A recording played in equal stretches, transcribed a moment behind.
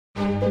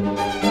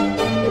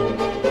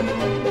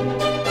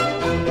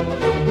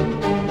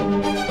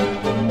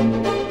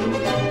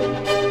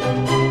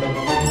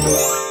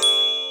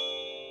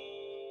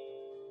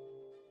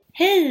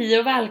Hej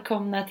och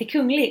välkomna till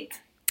Kungligt!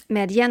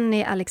 Med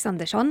Jenny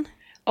Alexandersson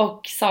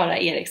och Sara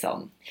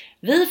Ericsson.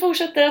 Vi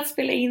fortsätter att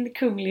spela in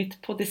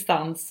Kungligt på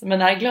distans,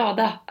 men är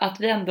glada att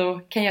vi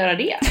ändå kan göra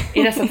det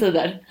i dessa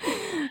tider.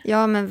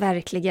 Ja, men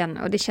verkligen.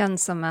 Och det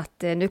känns som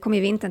att nu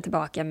kommer vintern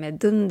tillbaka med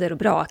dunder och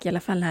brak, i alla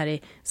fall här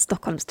i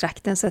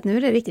Stockholmstrakten. Så att nu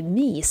är det riktigt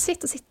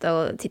mysigt att sitta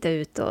och titta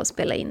ut och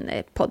spela in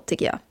podd,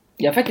 tycker jag.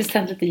 Jag har faktiskt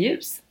tänt lite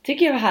ljus.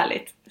 Tycker jag var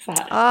härligt. Så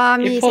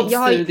här. I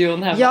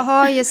poddstudion hemma. Jag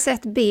har ju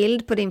sett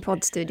bild på din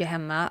poddstudio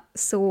hemma.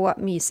 Så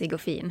mysig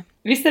och fin.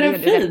 Visst är den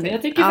fin?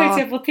 Jag tycker faktiskt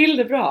jag får till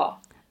det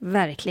bra.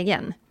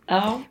 Verkligen.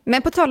 Ja.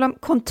 Men på tal om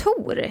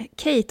kontor,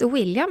 Kate och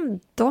William,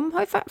 de har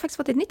ju faktiskt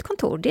fått ett nytt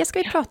kontor. Det ska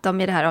vi prata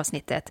om i det här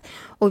avsnittet.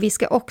 Och vi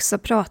ska också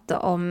prata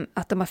om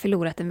att de har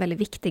förlorat en väldigt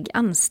viktig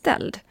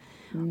anställd.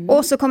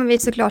 Och så kommer vi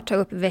såklart ta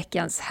upp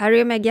veckans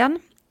Harry och Meghan,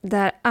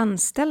 där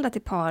anställda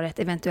till paret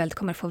eventuellt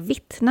kommer få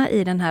vittna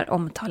i den här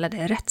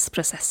omtalade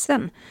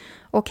rättsprocessen.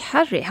 Och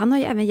Harry, han har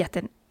ju även gett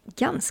en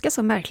ganska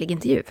så märklig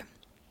intervju.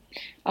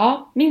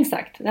 Ja, minst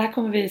sagt. Det här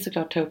kommer vi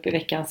såklart ta upp i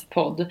veckans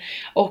podd.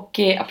 Och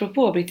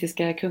apropå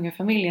brittiska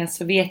kungafamiljen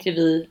så vet ju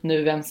vi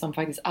nu vem som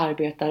faktiskt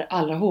arbetar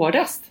allra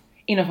hårdast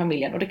inom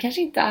familjen. Och det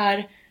kanske inte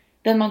är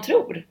den man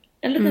tror.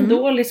 En liten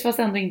dålis fast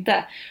ändå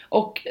inte.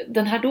 Och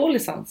den här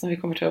dålisen som vi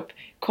kommer ta upp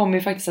kommer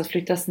ju faktiskt att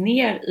flyttas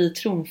ner i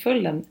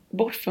tronföljden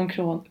bort från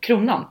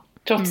kronan.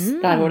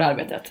 Trots det här hårda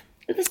arbetet.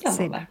 Lite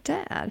spännande.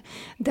 Där.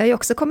 Det har ju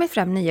också kommit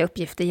fram nya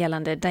uppgifter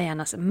gällande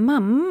Dianas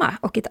mamma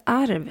och ett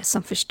arv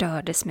som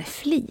förstördes med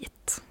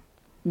flit.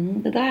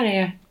 Det där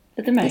är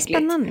lite märkligt. Det är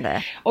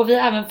spännande. Och vi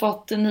har även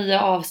fått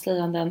nya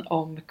avslöjanden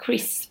om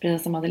Chris,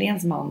 prinsessan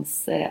Madeleines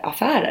mans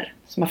affärer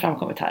som har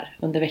framkommit här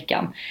under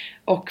veckan.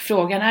 Och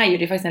frågan är ju,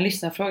 det är faktiskt en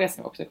lyssnarfråga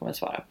som vi också kommer att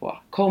svara på.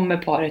 Kommer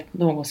paret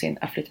någonsin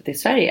att flytta till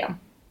Sverige igen?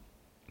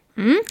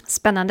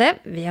 Spännande.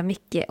 Vi har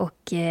mycket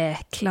att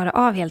klara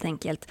av helt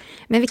enkelt.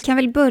 Men vi kan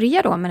väl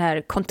börja då med den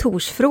här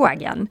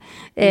kontorsfrågan.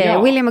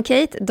 Ja. William och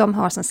Kate, de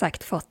har som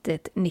sagt fått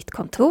ett nytt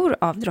kontor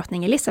av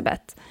drottning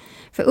Elizabeth.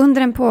 För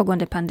under den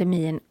pågående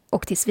pandemin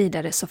och tills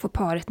vidare så får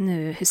paret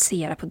nu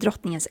husera på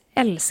drottningens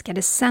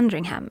älskade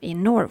Sandringham i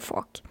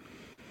Norfolk.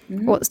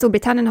 Och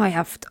Storbritannien har ju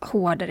haft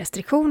hårda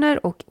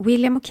restriktioner och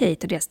William och Kate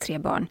och deras 3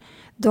 barn,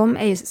 de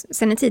är ju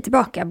sedan en tid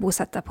tillbaka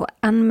bosatta på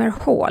Anmer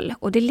Hall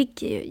och det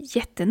ligger ju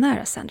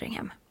jättenära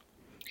Sandringham.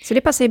 Så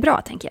det passar ju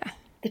bra, tänker jag.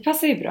 Det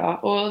passar ju bra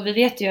och vi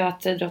vet ju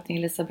att drottning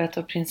Elizabeth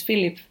och prins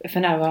Philip för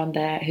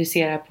närvarande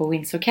huserar på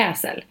Windsor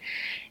Castle.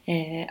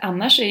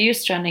 Annars är ju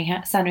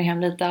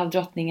Sandringham lite av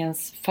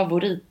drottningens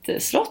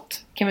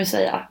favoritslott kan man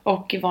säga.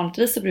 Och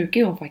vanligtvis så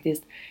brukar hon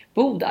faktiskt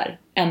bo där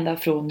ända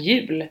från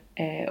jul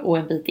och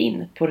en bit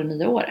in på det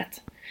nya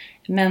året.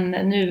 Men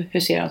nu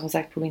huserar hon som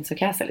sagt på Windsor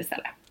Castle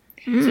istället.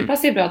 Så det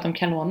passar ju bra att de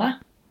kan låna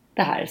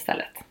det här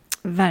istället.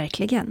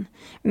 Verkligen.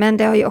 Men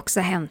det har ju också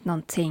hänt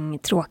någonting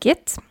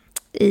tråkigt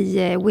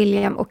i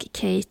William och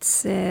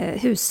Kates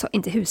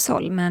inte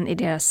hushåll, men i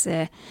deras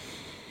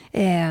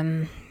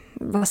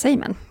vad säger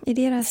man? I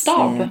deras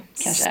stab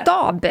kanske.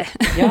 Stab.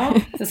 Ja,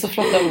 det är så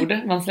flotta ord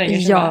man slänger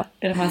sig med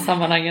i de här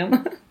sammanhangen.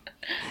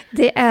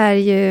 Det är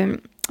ju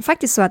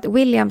faktiskt så att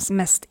Williams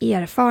mest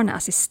erfarna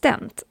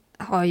assistent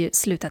har ju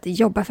slutat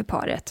jobba för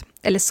paret,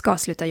 eller ska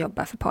sluta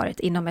jobba för paret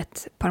inom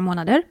ett par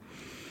månader.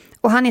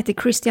 Och han heter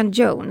Christian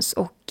Jones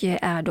och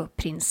är då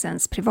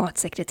prinsens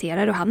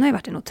privatsekreterare och han har ju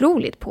varit en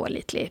otroligt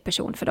pålitlig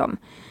person för dem.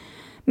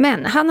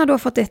 Men han har då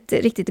fått ett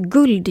riktigt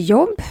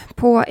guldjobb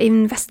på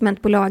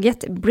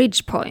investmentbolaget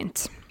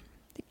Bridgepoint.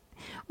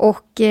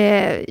 Och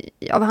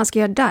vad han ska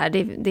göra där,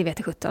 det vet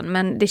jag 17.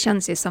 Men det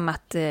känns ju som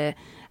att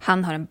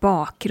han har en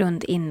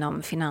bakgrund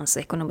inom finans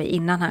och ekonomi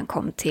innan han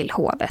kom till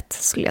hovet,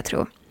 skulle jag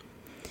tro.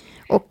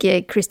 Och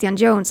Christian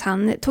Jones,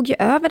 han tog ju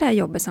över det här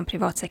jobbet som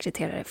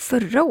privatsekreterare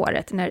förra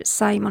året när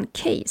Simon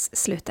Case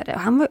slutade. Och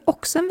han var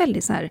också en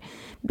väldigt så här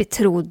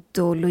betrodd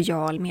och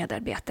lojal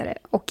medarbetare.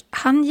 Och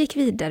han gick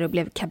vidare och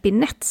blev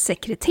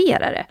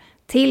kabinettssekreterare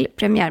till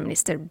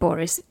premiärminister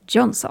Boris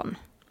Johnson.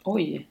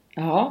 Oj,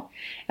 ja.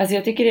 Alltså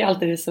jag tycker det är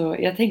alltid så,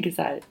 jag tänker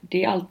så här,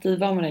 det är alltid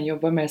vad man än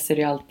jobbar med så är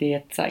det alltid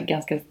ett så här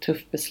ganska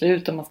tufft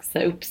beslut om man ska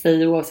säga upp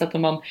sig oavsett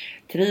om man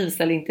trivs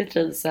eller inte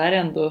trivs så är det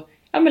ändå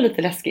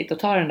lite läskigt att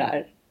ta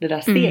det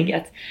där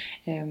steget.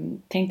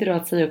 Tänkte du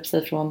att säga upp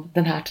sig från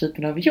den här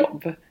typen av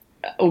jobb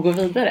och gå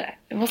vidare?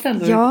 Det måste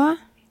ändå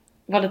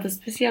vara lite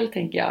speciellt,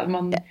 tänker jag.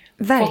 Man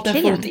fått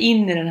en fot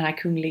in i den här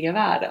kungliga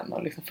världen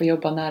och liksom få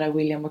jobba nära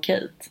William och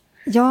Kate.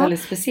 Ja.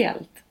 Väldigt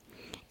speciellt.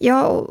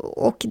 Ja,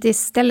 och det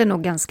ställer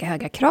nog ganska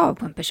höga krav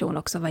på en person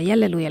också vad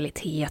gäller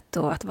lojalitet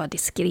och att vara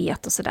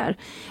diskret och sådär.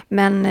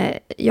 Men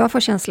jag får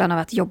känslan av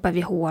att jobba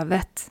vid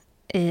hovet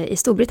i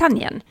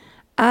Storbritannien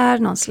är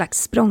någon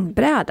slags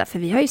språngbräda. För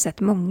vi har ju sett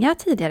många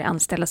tidigare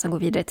anställda som går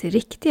vidare till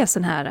riktiga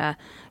sådana här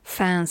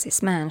fancy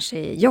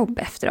smanshy jobb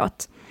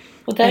efteråt.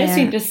 Och det är så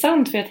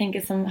intressant, för jag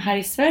tänker som här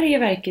i Sverige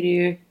verkar det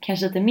ju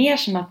kanske lite mer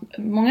som att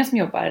många som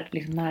jobbar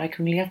liksom nära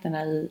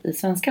kungligheterna i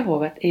svenska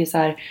hovet är ju så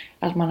här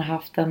att man har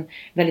haft en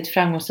väldigt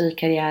framgångsrik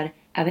karriär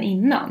även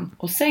innan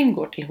och sen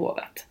går till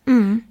hovet.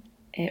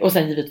 Och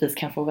sen givetvis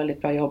kan få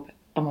väldigt bra jobb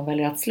om man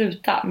väljer att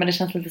sluta. Men det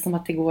känns lite som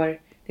att det är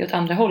åt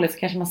andra hållet, så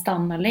kanske man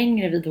stannar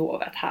längre vid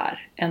hovet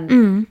här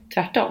än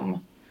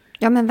tvärtom.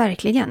 Ja, men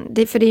verkligen.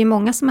 För det är ju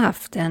många som har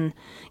haft en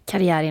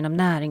karriär inom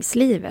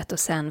näringslivet och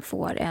sen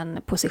får en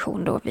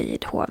position då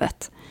vid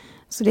hovet.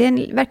 Så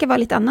det verkar vara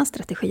lite annan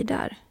strategi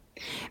där.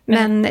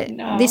 Men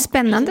ja, det är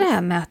spännande det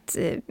här med att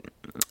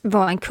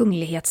vara en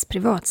kunglighets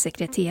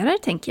privatsekreterare,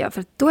 tänker jag.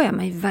 För då är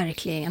man ju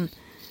verkligen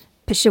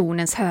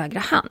personens högra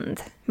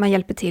hand. Man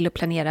hjälper till att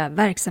planera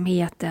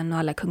verksamheten och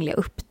alla kungliga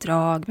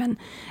uppdrag, men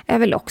är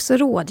väl också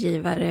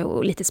rådgivare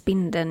och lite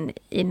spindeln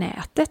i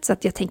nätet. Så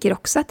att jag tänker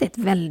också att det är ett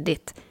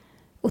väldigt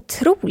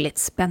otroligt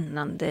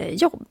spännande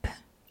jobb.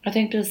 Jag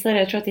tänkte precis säga det,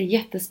 jag tror att det är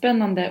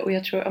jättespännande, och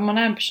jag tror om man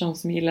är en person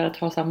som gillar att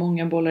ha så här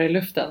många bollar i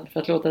luften,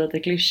 för att låta lite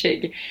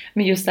klyschig,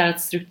 men just det här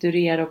att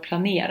strukturera och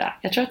planera,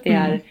 jag tror att det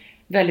är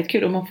väldigt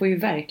kul, och man får ju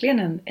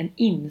verkligen en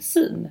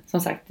insyn. Som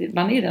sagt,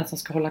 man är ju den som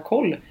ska hålla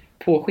koll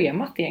på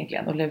schemat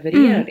egentligen och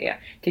leverera det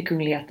till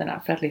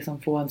kungligheterna för att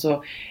liksom få en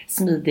så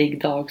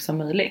smidig dag som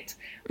möjligt.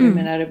 Och jag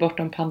menar,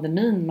 bortom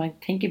pandemin, man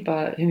tänker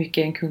bara hur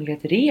mycket en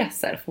kunglighet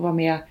reser, får vara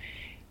med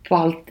på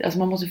allt. Alltså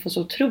man måste få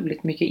så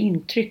otroligt mycket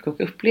intryck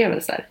och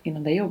upplevelser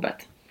inom det jobbet.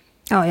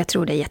 Ja, jag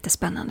tror det är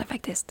jättespännande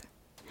faktiskt.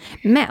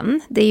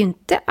 Men det är ju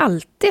inte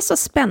alltid så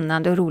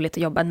spännande och roligt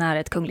att jobba nära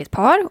ett kungligt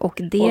par, och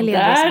det och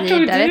leder oss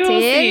vidare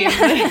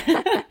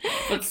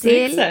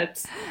till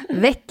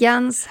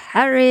veckans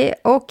Harry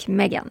och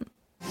Meghan.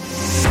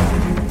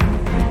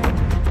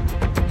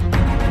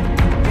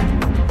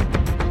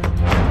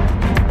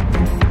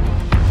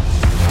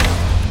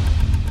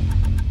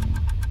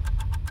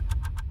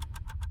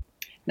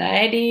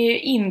 Nej, det är ju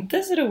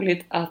inte så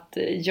roligt att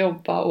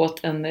jobba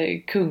åt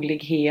en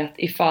kunglighet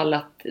ifall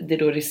att det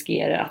då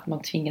riskerar att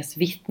man tvingas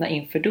vittna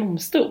inför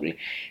domstol.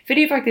 För det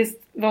är ju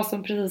faktiskt vad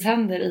som precis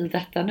händer i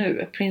detta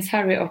nu. Prins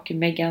Harry och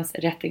Meghans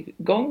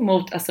rättegång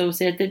mot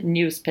Associated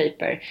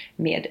Newspaper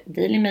med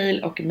Daily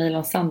Mail och Mail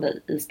on Sunday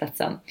i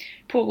spetsen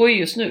pågår ju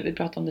just nu. Vi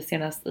pratade om det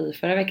senast i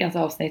förra veckans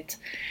avsnitt.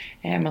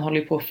 Man håller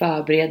ju på att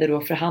förbereda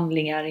då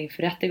förhandlingar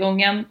inför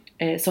rättegången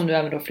som nu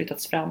även då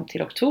flyttats fram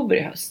till oktober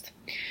i höst.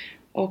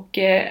 Och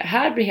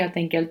här blir helt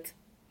enkelt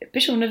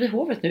personer vid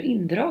hovet nu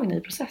indragna i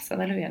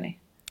processen, eller hur Jenny?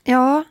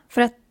 Ja,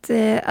 för att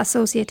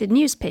Associated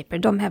Newspaper,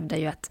 de hävdar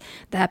ju att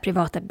det här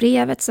privata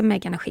brevet som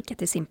Meghan har skickat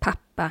till sin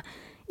pappa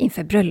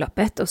inför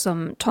bröllopet och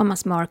som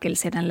Thomas Markle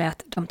sedan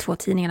lät de 2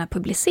 tidningarna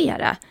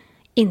publicera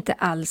inte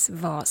alls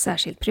var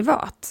särskilt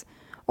privat.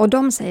 Och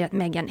de säger att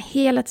Meghan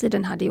hela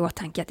tiden hade i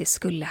åtanke att det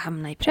skulle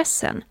hamna i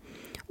pressen.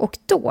 Och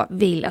då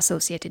vill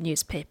Associated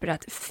Newspaper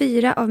att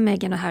 4 av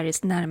Meghan och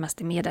Harrys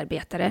närmaste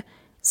medarbetare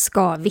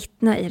ska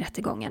vittna i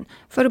rättegången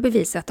för att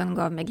bevisa att de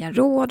gav Meghan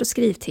råd och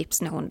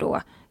skrivtips när hon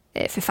då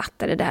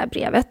författade det här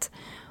brevet.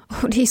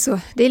 Och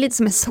det är lite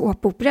som en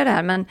såpopera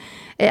där, men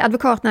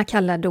advokaterna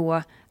kallar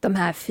då de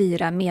här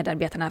 4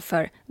 medarbetarna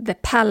för The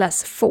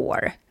Palace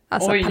 4,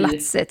 alltså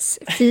palatsets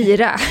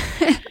 4.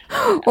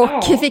 Och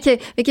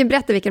vi kan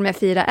berätta vilka de här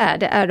 4 är.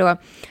 Det är då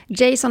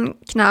Jason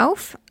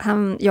Knauf,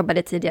 han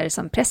jobbade tidigare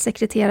som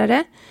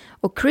pressekreterare,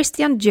 och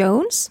Christian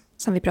Jones,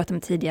 som vi pratade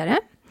om tidigare.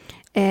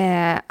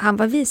 Han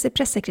var vice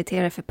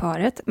pressekreterare för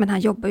paret, men han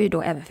jobbar ju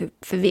då även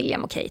för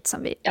William och Kate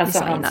som vi alltså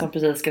sa han innan. Som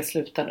precis ska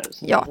sluta nu.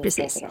 Ja,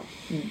 precis.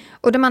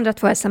 Och de andra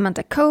 2 är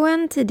Samantha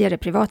Cohen, tidigare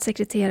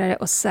privatsekreterare,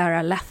 och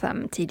Sarah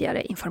Latham,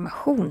 tidigare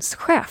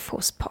informationschef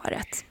hos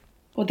paret.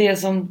 Och det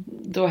som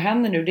då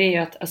händer nu, det är ju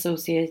att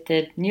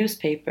Associated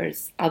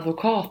Newspapers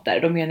advokater,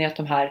 de menar ju att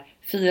de här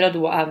 4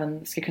 då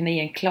även ska kunna ge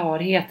en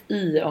klarhet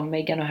i om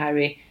Meghan och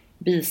Harry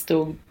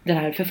bistod den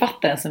här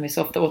författaren som vi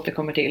så ofta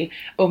återkommer till,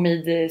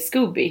 Omid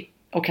Scobie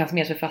och hans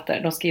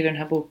medförfattare. De skriver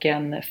den här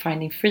boken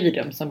Finding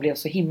Freedom som blev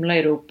så himla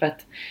i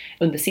ropet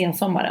under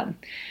sensommaren.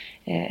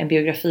 En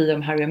biografi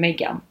om Harry och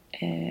Meghan.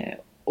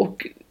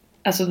 Och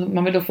alltså,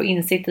 man vill då få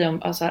insikt i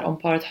om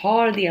paret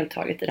har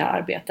deltagit i det här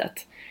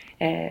arbetet.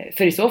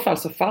 För i så fall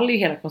så faller ju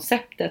hela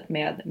konceptet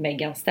med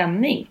Meghans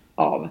stämning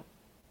av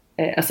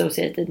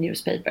Associated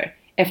Newspaper.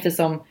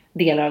 Eftersom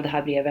delar av det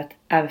här brevet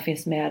även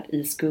finns med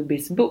i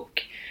Scobies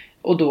bok.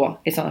 Och då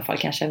i sådana fall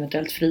kanske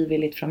eventuellt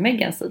frivilligt från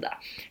Meghans sida.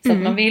 Så att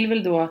man vill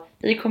väl då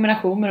i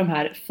kombination med de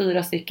här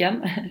 4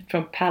 stycken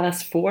från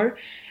Palace 4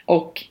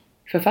 och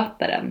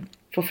författaren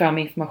få fram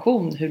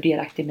information hur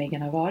delaktig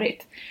Meghan har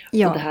varit.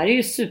 Ja. Och det här är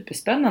ju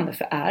superspännande,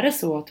 för är det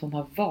så att hon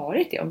har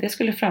varit det, om det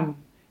skulle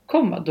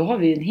framkomma, då har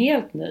vi en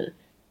helt ny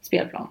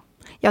spelplan.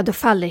 Ja, då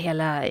faller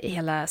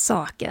hela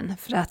saken.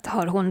 För att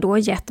har hon då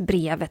gett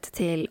brevet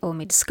till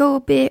Omid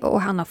Scobie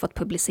och han har fått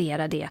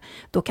publicera det,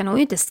 då kan hon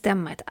ju inte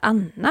stämma ett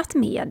annat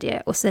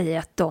medie och säga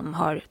att de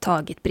har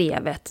tagit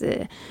brevet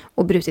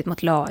och brutit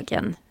mot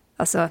lagen.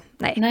 Alltså,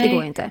 nej, det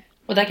går inte.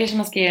 Och där kanske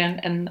man ska ge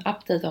en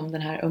update om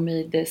den här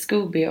Omid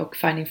Scooby och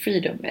Finding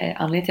Freedom.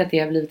 Anledningen till att det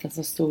har blivit en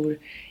så stor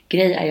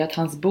grej är ju att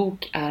hans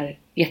bok är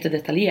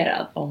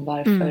jättedetaljerad om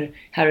varför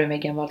Harry och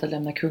Meghan valt att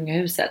lämna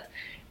kungahuset.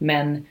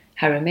 Men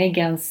Harry och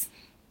Meghans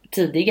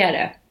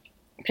tidigare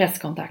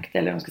presskontakt,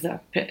 eller vad man ska säga,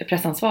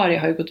 pressansvariga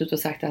har ju gått ut och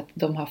sagt att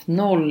de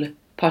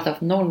paret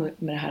haft noll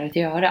med det här att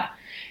göra.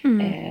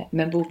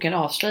 Men boken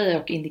avslöjar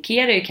och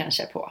indikerar ju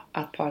kanske på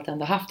att paret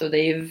ändå haft det. Och det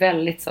är ju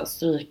väldigt så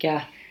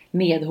stryka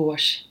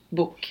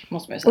medhårsbok,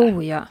 måste man ju säga.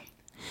 Oh ja.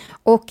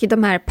 Och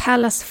de här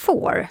Palace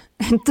 4,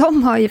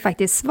 de har ju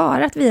faktiskt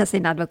svarat via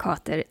sina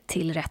advokater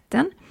till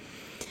rätten.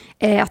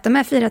 Att de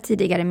här 4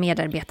 tidigare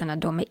medarbetarna,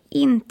 de är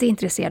inte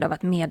intresserade av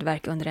att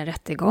medverka under en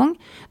rättegång.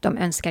 De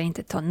önskar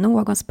inte ta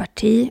någons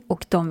parti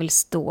och de vill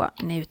stå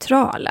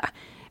neutrala.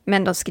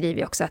 Men de skriver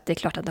ju också att det är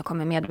klart att de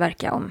kommer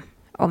medverka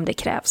om det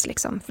krävs.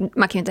 Liksom.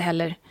 Man kan ju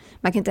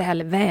inte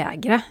heller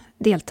vägra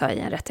delta i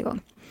en rättegång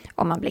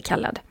om man blir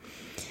kallad.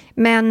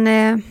 Men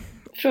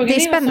frågan det är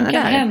spännande vad som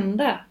kan där.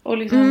 hända. Och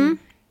liksom,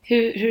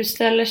 hur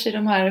ställer sig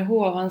de här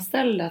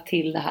Hovanställda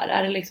till det här?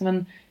 Är det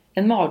liksom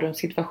en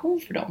mardrömssituation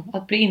för dem?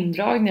 Att bli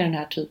indragna i den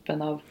här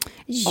typen av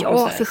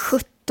Ja, för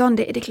 17,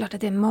 det är klart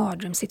att det är en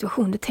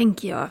mardrömssituation, det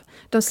tänker jag.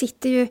 De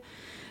sitter ju,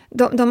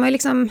 de har ju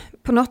liksom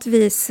på något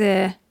vis,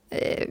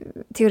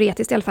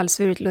 teoretiskt i alla fall,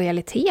 svurit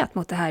lojalitet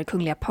mot det här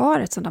kungliga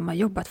paret som de har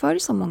jobbat för i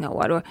så många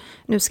år. Och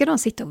nu ska de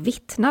sitta och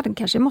vittna, de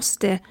kanske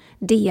måste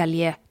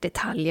delge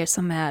detaljer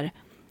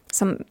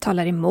som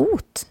talar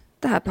emot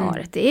det här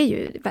paret. Det är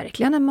ju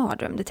verkligen en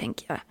mardröm, det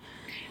tänker jag.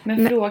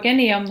 Men frågan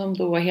är om de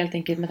då helt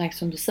enkelt, med tanke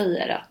som du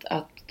säger,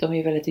 att de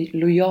är väldigt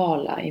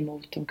lojala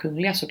emot de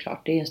kungliga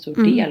såklart. Det är en stor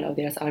del av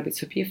deras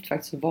arbetsuppgift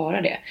faktiskt att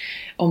vara det.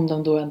 Om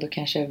de då ändå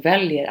kanske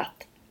väljer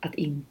att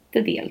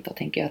inte delta,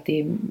 tänker jag att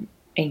det är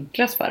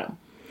enklast för dem.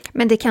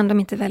 Men det kan de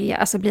inte välja,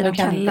 alltså blir de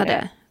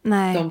kallade.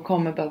 Nej. De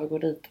kommer behöva gå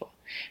dit då.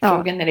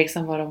 Frågan är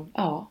liksom vad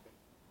de,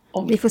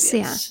 vi får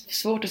se.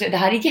 Svårt att se. Det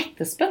här är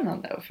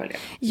jättespännande att följa.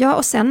 Ja,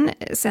 och sen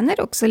är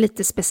det också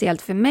lite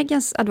speciellt för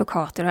Meghans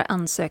advokater har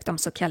ansökt om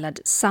så kallad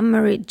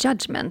summary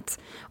judgment.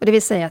 Och det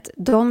vill säga att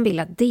de vill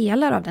att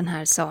delar av den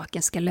här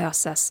saken ska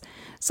lösas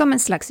som en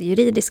slags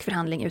juridisk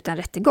förhandling utan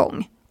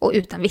rättegång och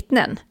utan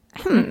vittnen.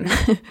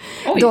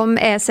 De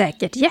är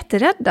säkert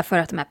jätterädda för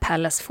att de här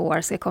Palace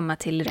 4 ska komma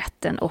till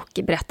rätten och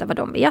berätta vad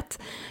de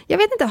vet. Jag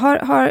vet inte,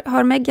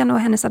 har Meghan och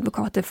hennes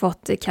advokater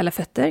fått kalla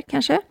fötter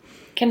kanske?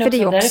 Kan det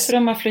också vara därför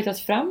de har flyttat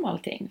fram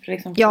allting? För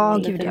liksom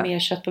lite mer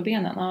kött på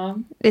benen. Ja.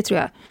 Det tror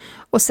jag.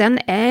 Och sen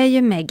är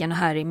ju Meghan och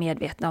Harry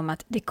medvetna om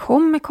att det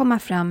kommer komma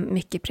fram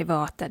mycket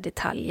privata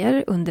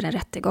detaljer under en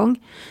rättegång.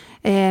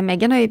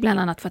 Meghan har ju bland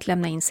annat fått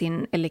lämna in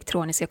sin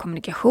elektroniska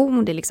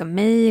kommunikation, det är liksom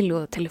mejl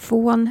och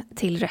telefon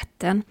till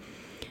rätten.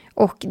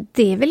 Och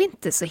det är väl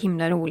inte så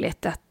himla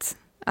roligt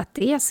att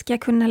det ska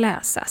kunna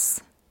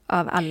läsas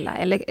av alla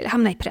eller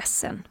hamna i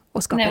pressen.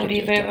 Och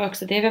det var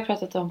också det vi har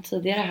pratat om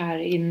tidigare här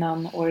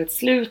innan årets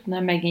slut,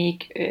 när Meghan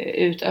gick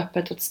ut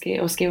öppet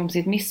och skrev om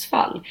sitt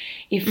missfall.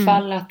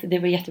 Ifall att det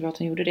var jättebra att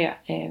hon gjorde det.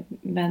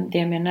 Men det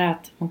jag menar är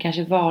att hon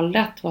kanske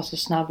valde att vara så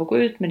snabb och gå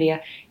ut med det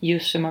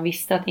just för man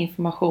visste att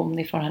information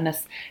ifrån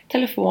hennes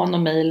telefon och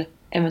mejl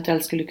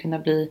eventuellt skulle kunna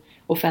bli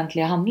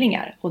offentliga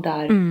handlingar. Och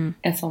där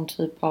en sån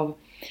typ av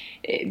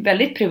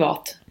väldigt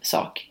privat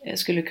sak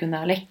skulle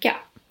kunna läcka.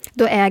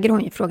 Då äger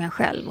hon ju frågan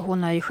själv.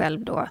 Hon har ju själv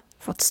då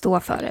fått stå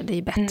för det. Det är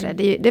ju bättre.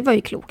 Det var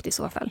ju klokt i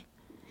så fall.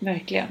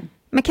 Verkligen.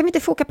 Men kan vi inte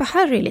foka på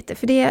Harry lite?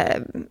 För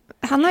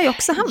han har ju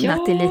också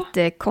hamnat i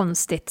lite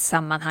konstigt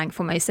sammanhang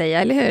får man ju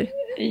säga, eller hur?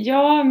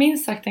 Ja,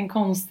 minst sagt en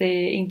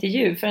konstig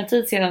intervju. För en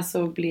tid sedan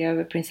så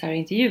blev prins Harry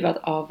intervjuad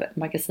av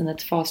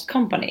magasinet Fast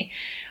Company.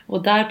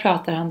 Och där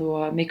pratar han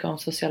då mycket om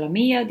sociala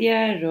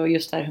medier och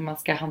just där hur man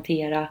ska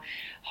hantera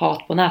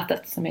hat på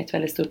nätet som är ett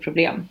väldigt stort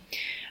problem.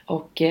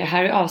 Och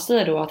Harry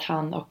avslöjar då att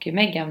han och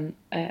Meghan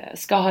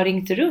ska ha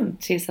ringt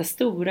runt till så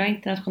stora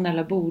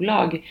internationella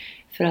bolag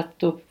för att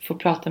då få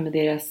prata med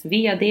deras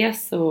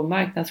vds och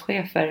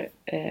marknadschefer.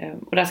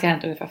 Och det ska ha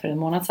hänt ungefär för en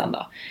månad sedan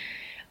då.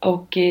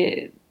 Och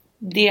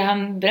det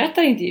han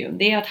berättar i intervjun,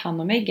 det är att han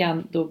och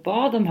Meghan då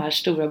bad de här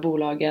stora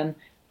bolagen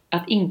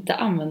att inte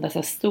använda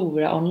så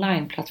stora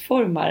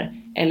onlineplattformar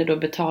eller då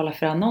betala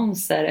för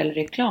annonser eller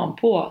reklam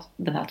på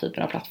den här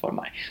typen av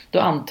plattformar. Då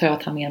antar jag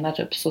att han menar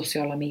typ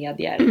sociala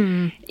medier,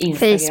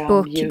 Instagram,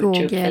 Facebook, YouTube,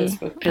 Google.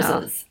 Facebook,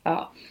 precis.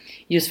 Ja.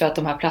 Just för att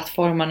de här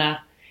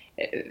plattformarna,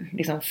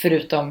 liksom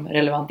förutom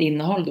relevant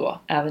innehåll då,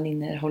 även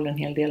innehåller en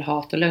hel del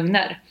hat och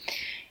lögner.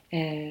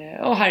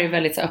 Och här är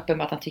väldigt så öppen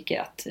med att han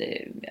tycker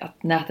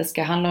att nätet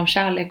ska handla om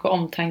kärlek och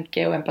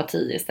omtanke och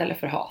empati istället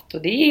för hat.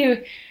 Och det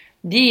är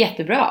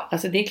jättebra.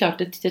 Alltså det är klart,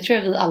 det tror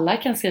jag vi alla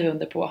kan skriva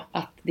under på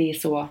att det är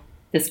så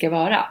det ska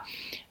vara.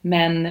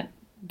 Men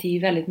det är ju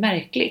väldigt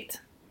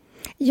märkligt.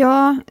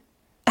 Ja,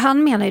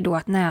 han menar ju då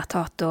att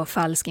näthat och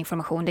falsk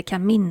information det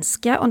kan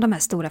minska om de här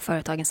stora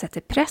företagen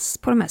sätter press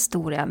på de här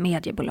stora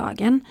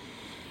mediebolagen.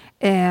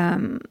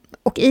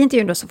 Och i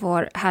intervjun då så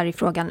får Harry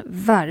frågan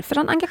varför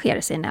han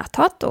engagerar sig i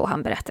näthat, och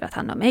han berättar att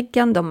han och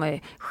Meghan, de har ju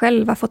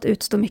själva fått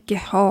utstå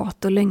mycket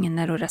hat och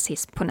lögner och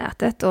rasism på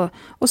nätet,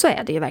 och så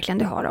är det ju verkligen,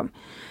 det har de.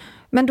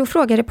 Men då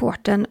frågar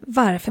reportern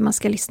varför man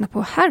ska lyssna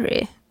på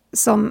Harry,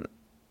 som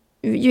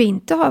ju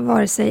inte har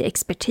vare sig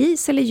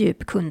expertis eller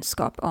djup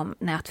kunskap om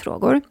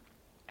nätfrågor.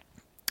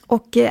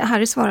 Och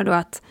Harry svarar då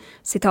att,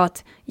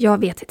 citat, jag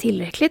vet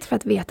tillräckligt för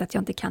att veta att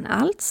jag inte kan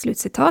allt,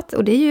 slutcitat.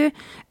 Och det är ju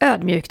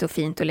ödmjukt och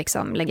fint att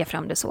liksom lägga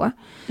fram det så.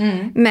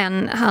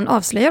 Men han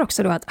avslöjar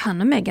också då att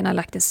han och Meghan har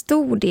lagt en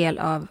stor del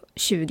av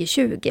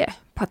 2020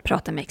 på att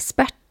prata med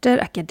experter,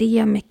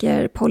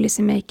 akademiker,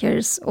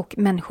 policymakers och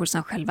människor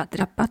som själva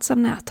drabbats av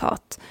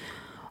näthat.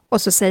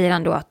 Och så säger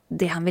han då att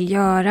det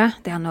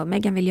han och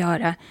Meghan vill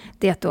göra,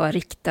 det är att då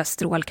rikta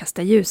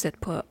strålkastarljuset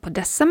på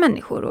dessa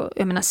människor. Och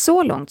jag menar,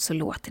 så långt så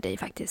låter det ju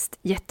faktiskt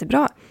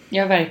jättebra.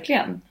 Ja,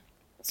 verkligen.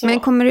 Så. Men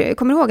kommer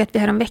du ihåg att vi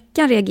här om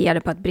veckan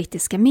reagerade på att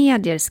brittiska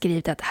medier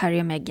skrivit att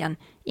Harry och Meghan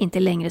inte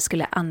längre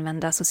skulle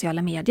använda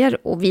sociala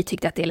medier? Och vi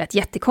tyckte att det lät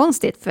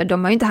jättekonstigt, för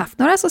de har ju inte haft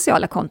några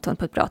sociala konton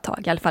på ett bra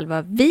tag, i alla fall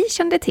vad vi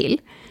kände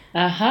till.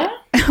 Aha.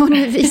 Och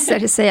nu visar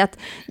det sig att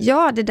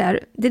ja, det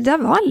där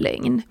var en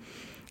lögn.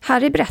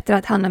 Harry berättar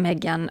att han och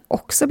Meghan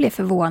också blev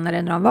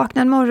förvånade när de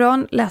vaknade en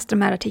morgon, läste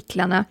de här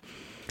artiklarna,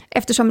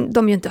 eftersom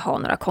de ju inte har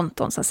några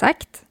konton som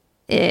sagt.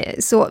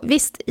 Så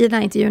visst, i den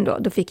här intervjun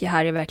då fick ju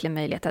Harry verkligen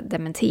möjlighet att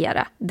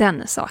dementera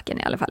den saken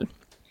i alla fall.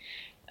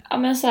 Ja,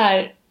 men så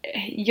här,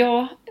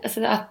 ja,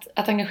 alltså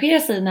att engagera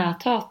sig i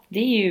näthat, det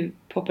är ju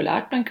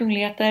populärt bland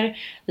kungligheter.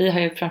 Vi har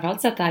ju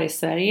framförallt sett det här i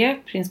Sverige,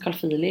 prins Carl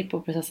Philip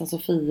och prinsessan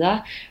Sofia.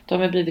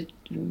 De har blivit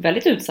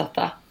väldigt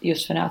utsatta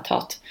just för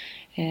näthat.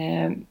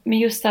 Men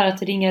just det här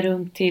att ringa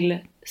runt till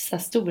så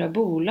stora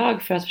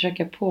bolag för att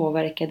försöka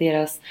påverka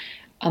deras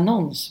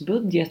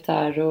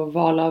annonsbudgetar och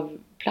val av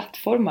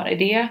plattformar.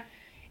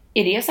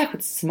 Är det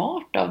särskilt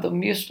smart av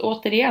dem? Just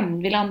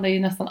återigen, vi landar ju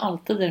nästan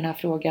alltid i den här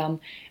frågan.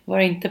 Var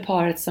det inte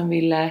paret som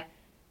ville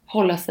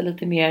hålla sig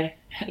lite mer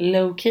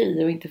low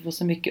key och inte få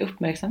så mycket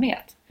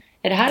uppmärksamhet?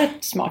 Är det här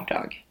ett smart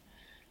drag?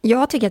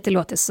 Jag tycker att det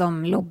låter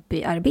som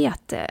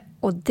lobbyarbete,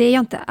 och det är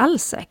jag inte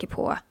alls säker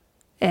på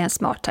är en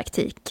smart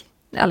taktik.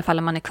 I alla fall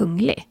om man är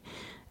kunglig.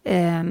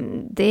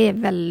 Det är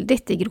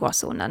väldigt i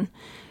gråzonen.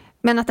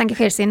 Men att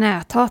engagera sig i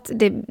näthat,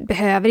 det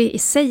behöver i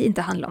sig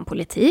inte handla om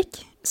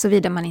politik,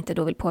 såvida man inte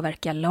då vill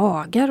påverka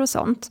lagar och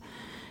sånt.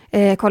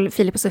 Carl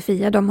Philip och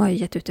Sofia, de har ju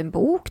gett ut en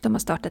bok, de har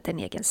startat en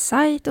egen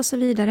sajt och så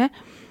vidare.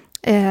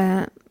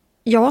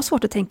 Jag har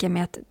svårt att tänka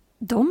mig att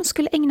de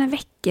skulle ägna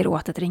veckor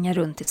åt att ringa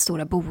runt till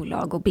stora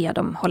bolag och be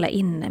dem hålla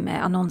inne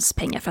med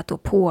annonspengar för att då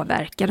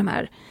påverka de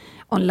här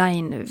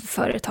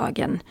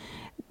onlineföretagen.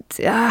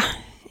 Ja,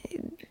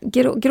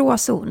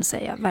 gråzon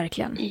säger jag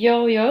verkligen. Ja,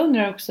 och jag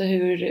undrar också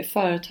hur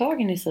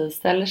företagen i sig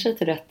ställer sig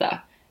till detta.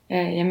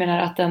 Jag menar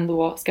att den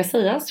då ska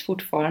sägas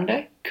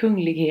fortfarande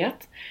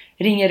kunglighet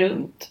ringer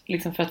runt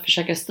liksom för att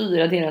försöka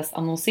styra deras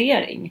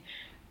annonsering.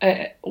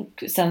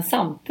 Och sen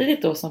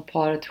samtidigt då som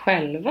paret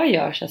själva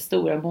gör så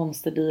stora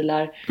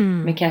monsterdealar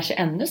med kanske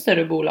ännu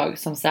större bolag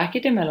som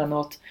säkert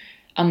emellanåt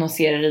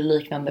annonserar i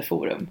liknande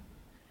forum.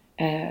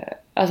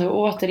 Alltså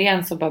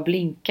återigen så bara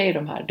blinkar ju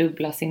de här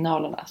dubbla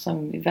signalerna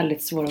som är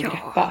väldigt svåra att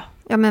greppa.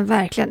 Ja, men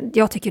verkligen.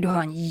 Jag tycker du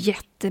har en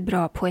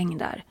jättebra poäng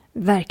där.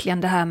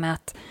 Verkligen det här med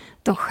att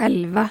de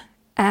själva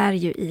är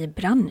ju i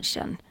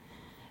branschen.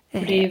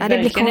 Det är ju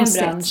verkligen en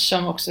bransch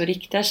som också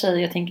riktar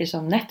sig, jag tänker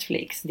som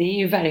Netflix. Det är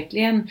ju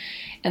verkligen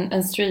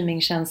en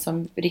streamingtjänst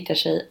som riktar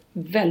sig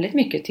väldigt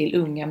mycket till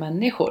unga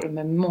människor.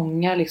 Med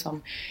många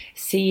liksom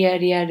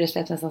serier, det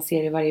släpps nästan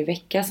serier varje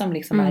vecka som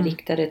liksom är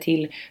riktade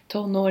till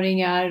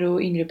tonåringar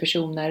och yngre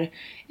personer.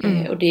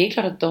 Och det är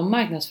klart att de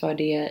marknadsför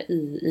det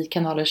i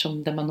kanaler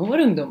som där man når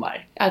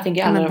ungdomar. Jag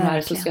tänker alla de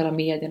här sociala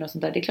medierna och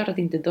sånt där. Det är klart att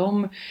inte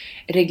de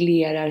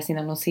reglerar sin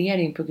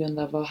annonsering på grund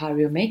av vad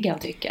Harry och Meghan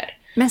tycker.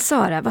 Men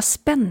Sara, vad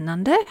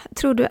spännande.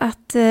 Tror du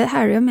att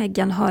Harry och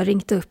Meghan har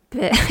ringt upp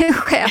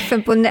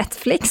chefen på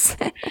Netflix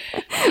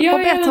och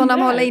bett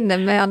honom hålla inne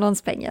med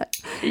annonspengar?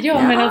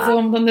 Ja, men alltså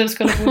om de nu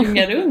skulle få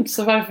ringa runt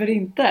så varför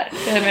inte?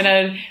 Jag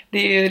menar, det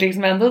är ju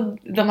liksom ändå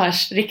de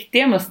här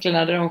riktiga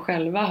musklerna där de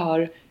själva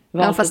har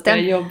valt att börja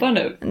jobba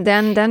nu.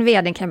 Den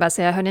vdn kan bara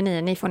säga,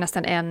 hörni ni får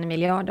nästan 1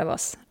 miljard av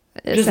oss.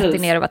 Sätt er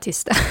ner och var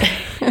tysta.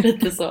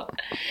 Lite så.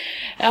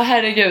 Ja,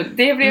 herregud.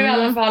 Det blev i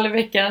alla fall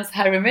veckans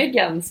Harry och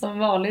Meghan. Som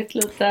vanligt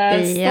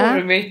lite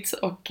stormigt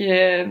och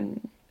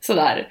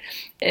sådär.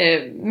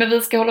 Men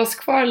vi ska hålla oss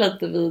kvar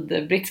lite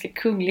vid brittiska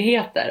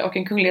kungligheter. Och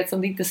en kunglighet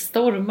som det inte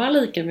stormar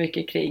lika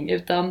mycket kring.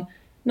 Utan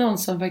någon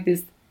som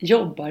faktiskt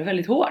jobbar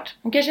väldigt hårt.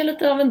 Hon kanske är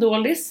lite av en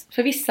doldis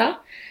för vissa.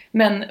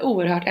 Men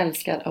oerhört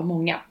älskad av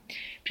många.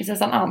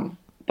 Prinsessan Anne,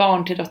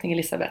 barn till drottning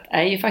Elizabeth,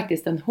 är ju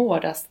faktiskt den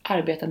hårdast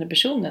arbetande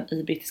personen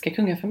i brittiska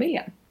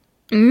kungafamiljen.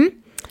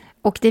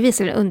 Och det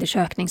visar en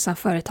undersökning som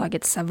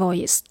företaget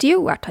Savoy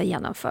Stewart har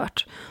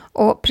genomfört.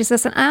 Och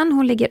prinsessan Anne,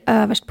 hon ligger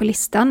överst på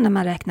listan när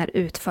man räknar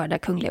utförda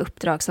kungliga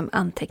uppdrag som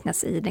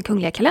antecknas i den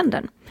kungliga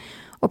kalendern.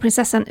 Och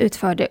prinsessan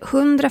utförde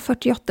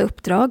 148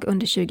 uppdrag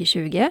under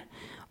 2020.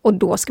 Och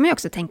då ska man ju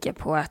också tänka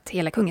på att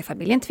hela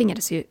kungafamiljen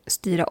tvingades ju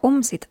styra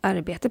om sitt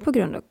arbete på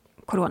grund av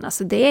corona.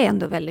 Så det är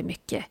ändå väldigt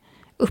mycket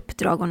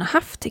uppdrag hon har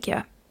haft, tycker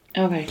jag.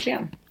 Ja,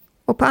 verkligen.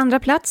 Och på andra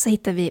plats så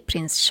hittar vi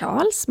prins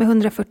Charles med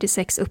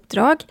 146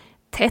 uppdrag.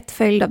 Tätt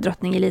följd av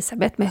drottning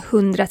Elisabeth med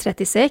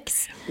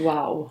 136.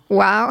 Wow.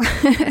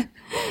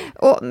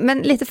 Men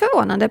lite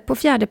förvånande, på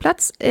fjärde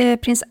plats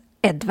prins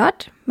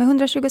Edward med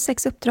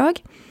 126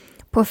 uppdrag.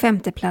 På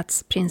femte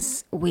plats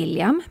prins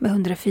William med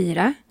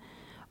 104.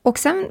 Och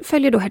sen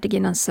följer då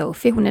hertiginnan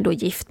Sophie, hon är då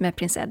gift med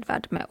prins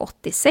Edward med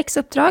 86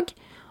 uppdrag.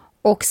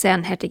 Och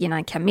sen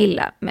hertiginnan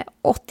Camilla med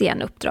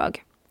 81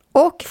 uppdrag.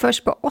 Och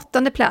först på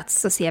åttonde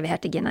plats så ser vi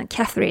hertiginnan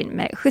Catherine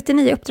med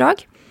 79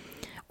 uppdrag.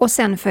 Och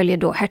sen följer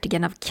då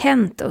hertigen av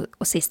Kent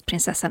och sist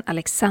prinsessan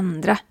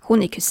Alexandra.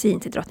 Hon är kusin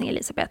till drottning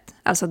Elisabeth,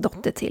 alltså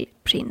dotter till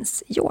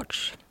prins George.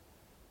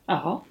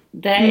 Ja,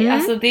 det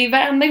är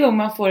varenda gång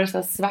man får det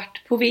så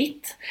svart på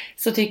vitt,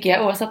 så tycker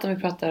jag, oavsett om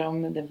vi pratar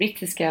om den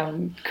brittiska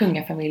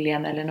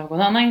kungafamiljen eller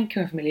någon annan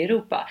kungafamilj i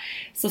Europa,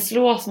 så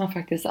slås man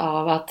faktiskt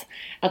av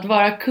att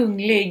vara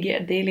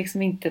kunglig, det är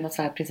liksom inte något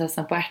så här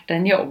prinsessan på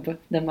ärten jobb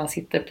där man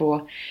sitter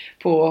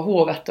på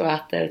hovet och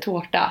äter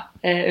tårta,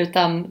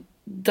 utan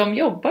de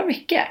jobbar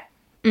mycket.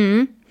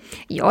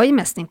 Jag är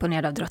mest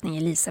imponerad av drottning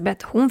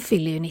Elisabeth. Hon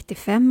fyller ju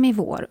 95 i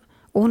vår.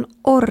 Och hon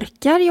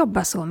orkar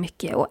jobba så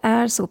mycket och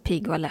är så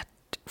pigg och alert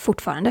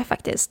fortfarande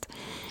faktiskt.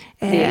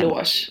 Det är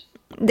eloge.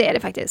 Det är det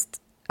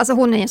faktiskt. Alltså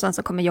hon är en sån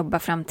som kommer jobba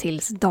fram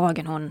tills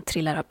dagen hon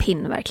trillar av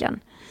pinn verkligen.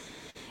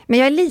 Men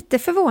jag är lite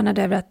förvånad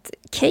över att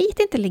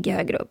Kate inte ligger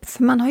högre upp.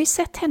 För man har ju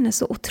sett henne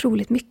så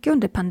otroligt mycket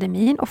under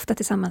pandemin. Ofta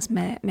tillsammans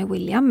med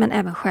William, men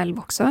även själv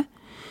också.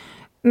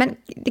 Men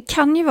det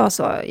kan ju vara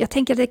så. Jag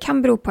tänker att det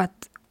kan bero på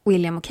att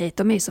William och Kate,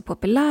 de är ju så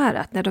populära.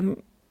 Att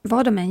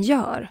vad de än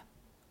gör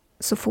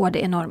så får det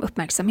enorm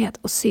uppmärksamhet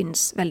och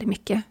syns väldigt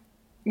mycket.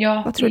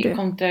 Ja, vad tror du?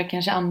 Kontra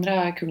kanske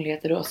andra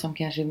kungligheter då som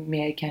kanske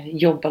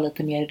jobbar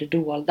lite mer i det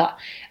dolda.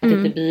 Att det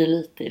inte blir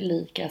lite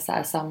lika så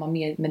här, samma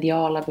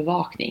mediala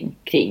bevakning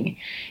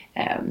kring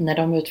när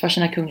de utför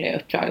sina kungliga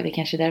uppdrag. Det är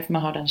kanske därför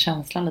man har den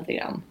känslan lite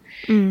grann.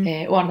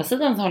 Å andra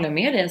sidan så håller jag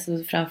med dig.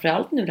 Så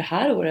framförallt nu det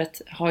här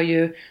året har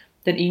ju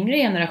den yngre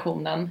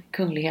generationen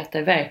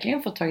kungligheter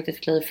verkligen fått tagit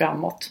ett kliv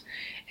framåt.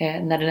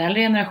 När den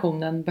äldre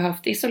generationen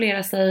behövt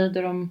isolera sig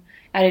då de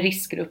är i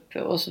riskgrupp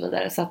och så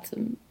vidare. Så att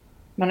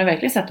man har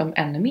verkligen sett dem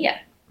ännu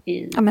mer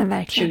i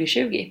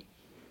 2020.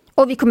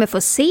 Och vi kommer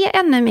få se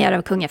ännu mer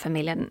av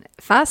kungafamiljen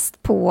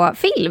fast på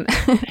film.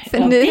 För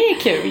ja, nu, det är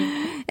kul.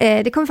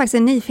 Det kommer faktiskt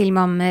en ny film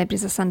om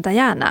prinsessan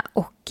Diana.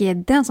 Och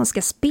den som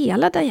ska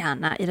spela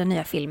Diana i den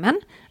nya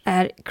filmen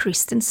är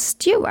Kristen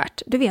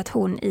Stewart. Du vet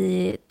hon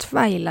i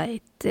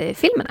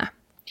Twilight-filmerna.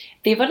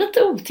 Det var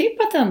lite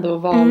otippat ändå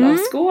val av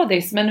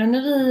skådis. Men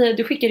nu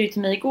du skickade ju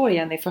till mig igår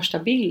igen i första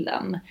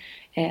bilden.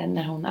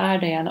 När hon är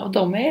Diana. Och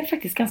de är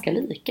faktiskt ganska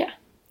lika.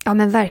 Ja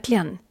men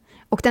verkligen.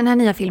 Och den här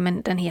nya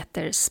filmen den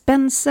heter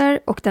Spencer.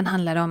 Och den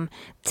handlar om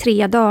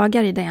 3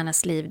 dagar i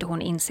Dianas liv då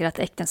hon inser att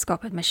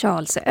äktenskapet med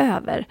Charles är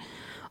över.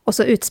 Och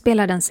så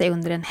utspelar den sig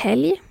under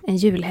en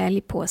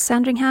julhelg på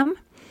Sandringham.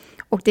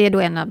 Och det är då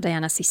en av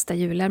Dianas sista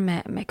jular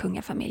med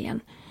kungafamiljen.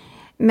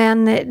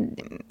 Men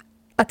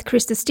att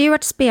Kristen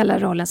Stewart spelar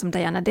rollen som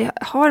Diana, det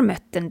har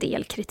mött en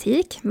del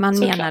kritik. Man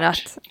menar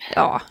att,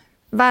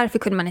 varför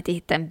kunde man inte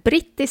hitta en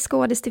brittisk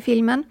skådis till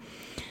filmen?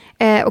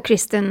 Och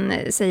Kristen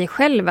säger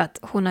själv att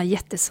hon har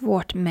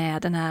jättesvårt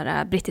med den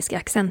här brittiska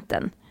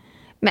accenten.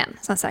 Men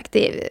som sagt,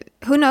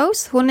 who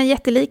knows? Hon är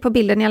jättelik på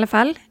bilden i alla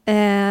fall.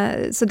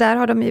 Så där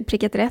har de ju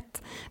prickat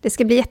rätt. Det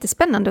ska bli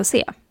jättespännande att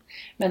se.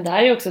 Men det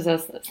här är också så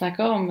att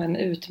snacka om en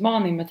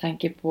utmaning med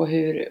tanke på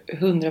hur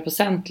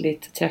 100%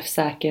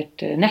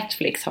 träffsäkert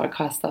Netflix har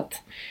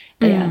kastat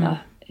Diana.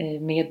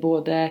 Med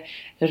både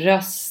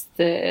röst,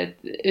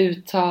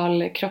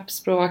 uttal,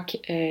 kroppsspråk.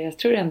 Jag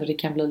tror ändå det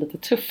kan bli lite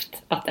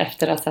tufft att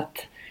efter att ha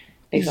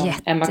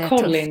sett Emma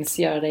Collins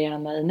göra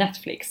Diana i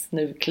Netflix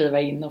nu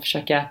kliva in och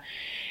försöka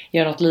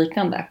göra något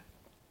liknande.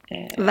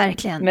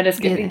 Verkligen. Men det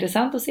ska bli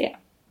intressant att se,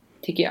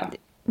 tycker jag.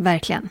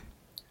 Verkligen.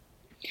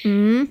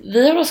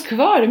 Vi har oss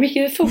kvar. Det är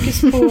mycket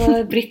fokus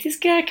på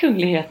brittiska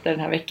kungligheter den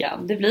här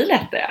veckan. Det blir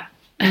lätt det.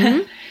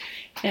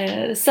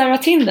 Sarah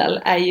Tindall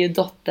är ju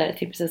dotter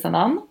till prinsessan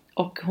Anne.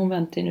 Och hon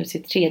väntar nu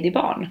sitt 3:e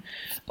barn.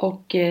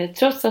 Och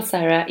trots att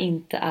Sarah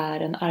inte är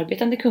en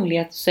arbetande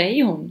kunglighet så är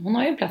ju hon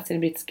har ju en plats i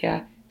den brittiska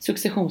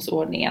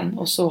successionsordningen.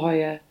 Och så har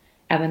ju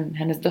även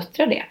hennes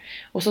döttrar det.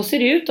 Och så ser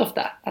det ut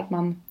ofta att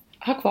man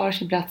har kvar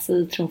sin plats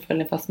i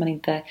tronföljden fast man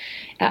inte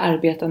är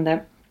arbetande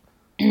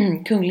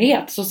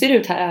kunglighet. Så ser det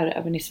ut här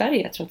även i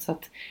Sverige trots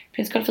att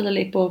prins Carl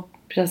Philip och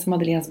prinsessan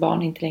Madeleines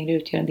barn inte längre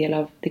utgör en del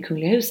av det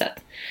kungliga huset.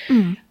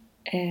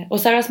 Och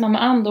Sarahs mamma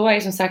Anne då är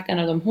som sagt en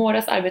av de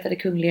hårdast arbetade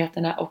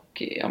kungligheterna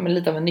och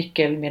lite av en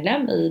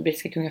nyckelmedlem i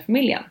brittiska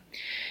kungafamiljen.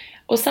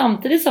 Och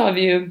samtidigt så har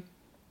vi ju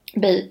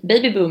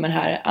babyboomen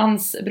här,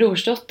 Anns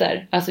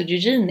brorsdotter, alltså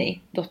Eugenie,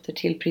 dotter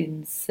till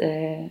prins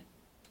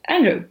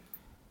Andrew,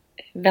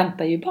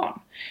 väntar ju barn.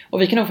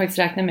 Och vi kan nog faktiskt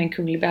räkna med en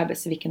kunglig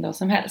bebis vilken dag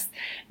som helst.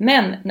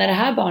 Men när det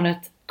här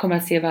barnet kommer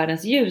att se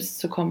världens ljus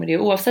så kommer det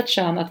oavsett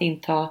kön att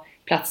inta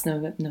plats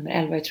nummer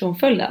 11 i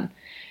tronföljden.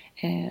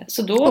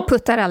 Så då, och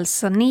puttar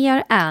alltså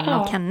ner Anne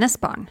och hennes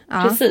barn.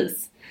 Ja.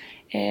 Precis.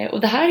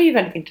 Och det här är ju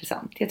väldigt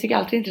intressant. Jag tycker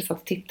alltid det är intressant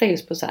att titta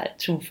just på så här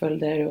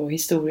tronföljder och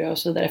historia och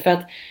så vidare. För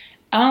att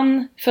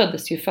Anne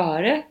föddes ju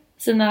före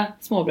sina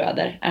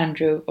småbröder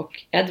Andrew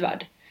och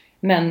Edward.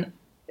 Men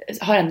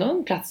har ändå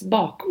en plats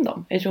bakom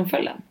dem i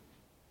tronföljden.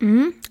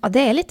 Ja, det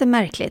är lite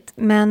märkligt.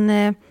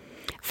 Men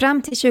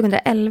fram till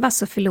 2011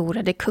 så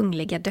förlorade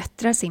kungliga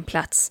döttrar sin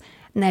plats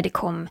när det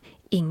kom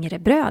yngre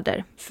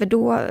bröder. För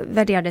då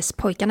värderades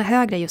pojkarna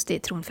högre just i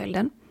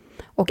tronföljden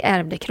och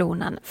ärvde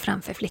kronan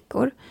framför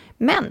flickor.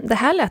 Men det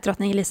här lät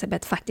drottning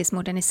Elizabeth faktiskt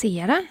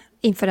modernisera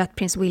inför att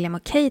prins William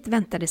och Kate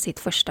väntade sitt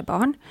första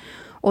barn.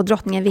 Och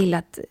drottningen ville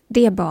att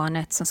det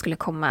barnet som skulle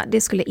komma,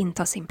 det skulle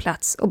inta sin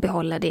plats och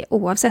behålla det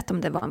oavsett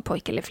om det var en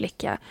pojke eller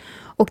flicka.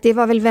 Och det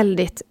var väl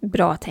väldigt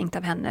bra tänkt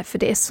av henne, för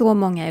det är så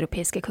många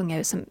europeiska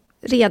kungahus som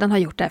redan har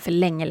gjort det här för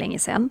länge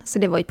sedan. Så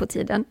det var ju på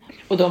tiden.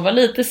 Och de var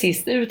lite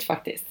sist ut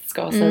faktiskt,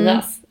 ska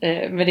sägas.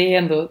 Men det är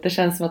ändå, det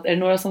känns som att är det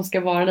några som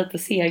ska vara lite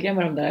sega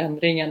med de där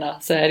ändringarna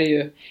så är det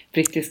ju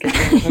brittiska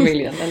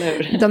familjen, eller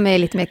hur? De är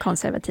lite mer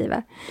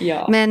konservativa.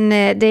 Ja. Men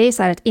det är ju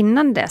så här att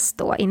innan dess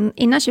då,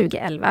 innan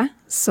 2011,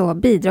 så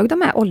bidrog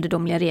de här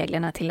ålderdomliga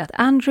reglerna till att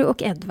Andrew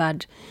och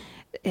Edward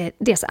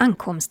deras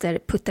ankomster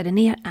puttade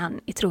ner Anne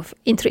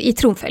i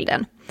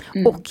tronföljden.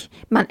 Och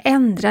man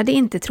ändrade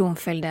inte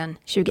tronföljden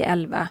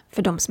 2011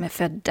 för de som är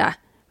födda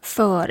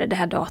före det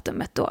här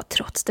datumet då,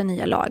 trots den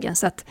nya lagen.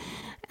 Så att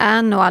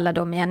Anne och alla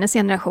de i hennes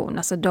generation,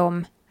 alltså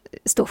de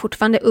står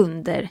fortfarande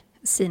under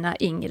sina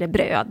yngre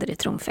bröder i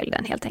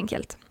tronföljden helt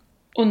enkelt.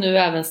 Och nu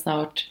även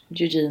snart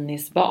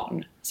Eugenis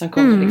barn som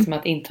kommer liksom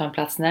att inta en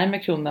plats närmare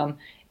kronan,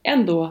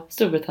 ändå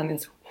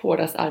Storbritanniens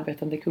hårdast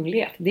arbetande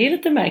kunglighet. Det är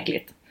lite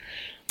märkligt.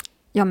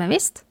 Ja, men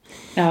visst.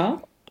 Ja.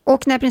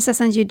 Och när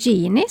prinsessan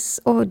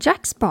Eugenis och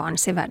Jacks barn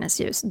ser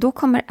världens ljus, då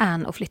kommer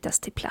Anne att flyttas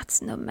till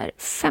plats nummer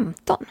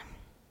 15.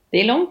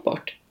 Det är långt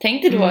bort.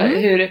 Tänk dig då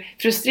hur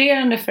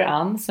frustrerande för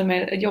Anne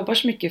som jobbar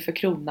så mycket för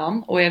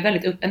kronan och är en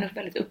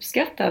väldigt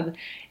uppskattad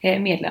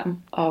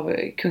medlem av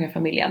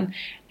kungafamiljen.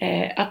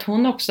 Att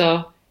hon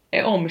också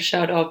är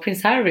omkörd av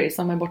prins Harry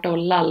som är borta och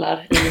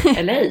lallar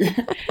i LA.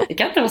 Det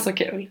kan inte vara så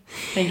kul,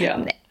 tänker jag.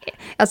 Nej.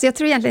 Alltså jag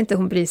tror egentligen inte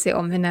hon bryr sig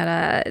om hur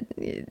nära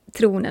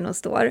tronen hon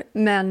står.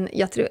 Men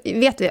jag tror,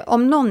 vet du,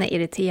 om någon är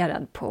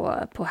irriterad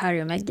på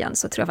Harry och Meghan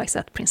så tror jag faktiskt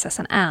att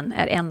prinsessan Anne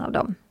är en av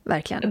dem,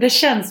 verkligen. Det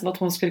känns som att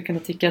hon skulle kunna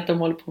tycka att de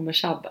håller på med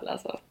tjabbel,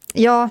 alltså.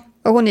 Ja,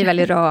 och hon är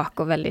väldigt rak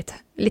och väldigt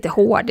lite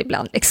hård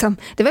ibland. Liksom.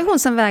 Det var hon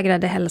som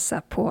vägrade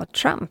hälsa på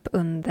Trump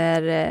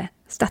under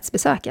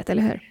statsbesöket,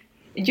 eller hur?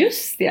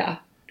 Just det.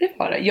 Det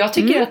var det. Jag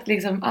tycker att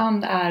liksom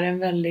Anne är en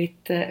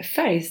väldigt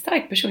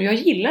färgstark person. Jag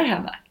gillar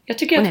henne. Jag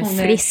tycker hon att hon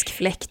är en frisk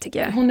fläck, tycker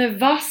jag. Hon är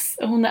vass,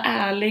 hon är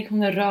ärlig,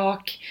 hon är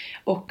rak.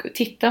 Och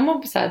tittar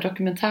man på så här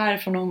dokumentärer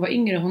från när hon var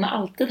yngre, hon har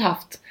alltid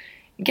haft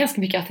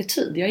ganska mycket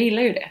attityd. Jag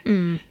gillar ju det.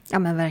 Ja,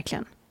 men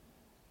verkligen.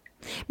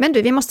 Men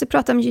du, vi måste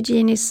prata om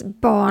Eugenis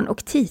barn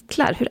och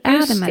titlar. Hur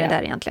är det med det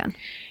där egentligen?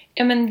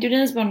 Ja, men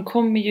Eugenis barn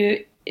kommer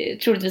ju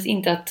troligtvis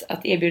inte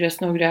att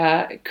erbjudas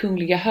några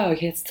kungliga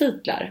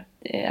höghetstitlar.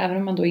 Även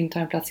om man då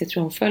intar en plats i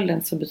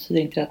tronföljden så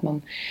betyder inte det att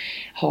man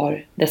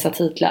har dessa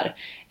titlar.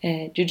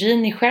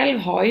 Eugenie själv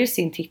har ju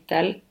sin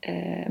titel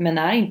men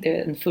är inte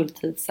en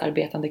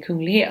fulltidsarbetande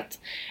kunglighet.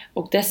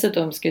 Och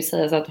dessutom ska ju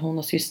sägas att hon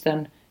och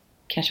systern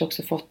kanske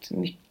också fått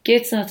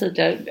mycket sina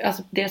titlar.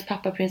 Alltså deras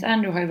pappa prins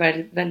Andrew har ju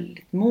varit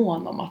väldigt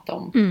mån om att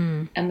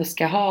de ändå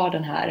ska ha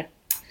den här,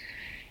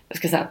 jag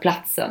ska säga,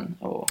 platsen.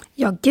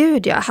 Ja,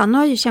 gud ja. Han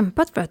har ju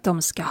kämpat för att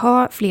de ska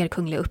ha fler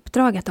kungliga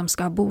uppdrag, att de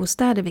ska ha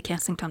bostäder vid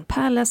Kensington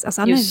Palace.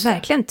 Alltså han har ju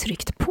verkligen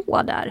tryckt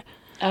på där.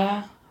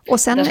 Ja. Och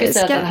sen jag skulle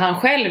säga att han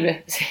själv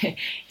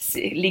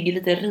ligger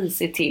lite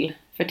risigt till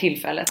för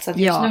tillfället. Så att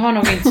just nu har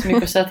nog inte så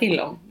mycket att säga till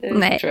om.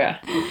 Det tror jag.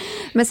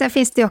 Men sen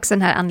finns det också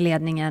den här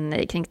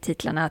anledningen kring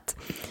titlarna att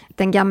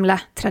den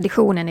gamla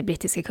traditionen i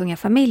brittiska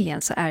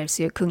kungafamiljen så ärvs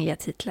ju kungliga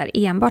titlar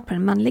enbart på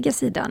den manliga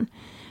sidan.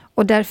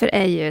 Och därför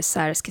är ju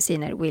Saras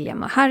kusiner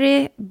William och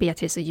Harry,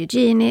 Beatrice och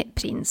Eugenie,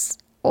 prins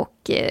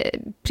och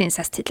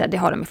prinsesstitlar. Det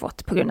har de ju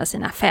fått på grund av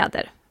sina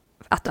fäder.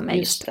 Att de är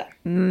just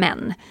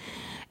män.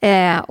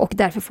 Och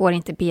därför får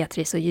inte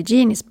Beatrice och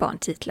Eugenies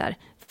barntitlar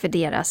för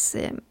deras,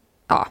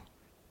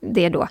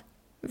 det är då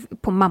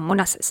på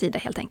mammornas sida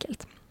helt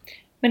enkelt.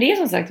 Men det är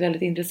som sagt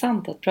väldigt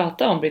intressant att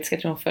prata om brittiska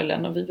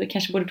tronföljden och vi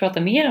kanske borde prata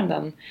mer om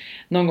den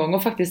någon gång.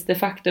 Och faktiskt det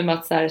faktum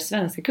att så här,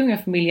 svenska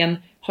kungafamiljen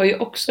har ju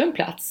också en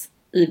plats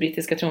i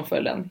brittiska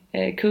tronföljden.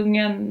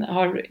 Kungen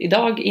har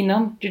idag,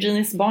 innan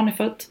Eugenies barn är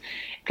fött,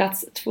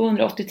 plats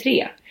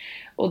 283.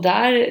 Och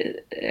där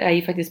är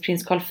ju faktiskt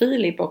prins Carl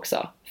Philip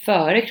också,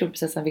 före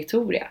kronprinsessan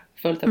Victoria,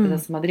 följt av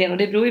prinsessan Madeleine. Och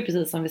det beror ju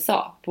precis som vi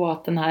sa på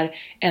att den här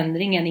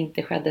ändringen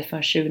inte skedde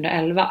förrän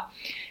 2011.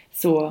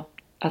 Så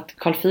att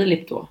Carl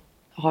Philip då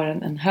har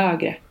en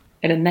högre,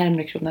 eller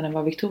närmare kronan än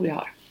vad Victoria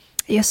har.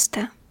 Just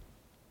det.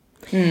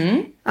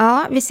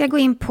 Ja, vi ska gå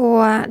in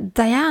på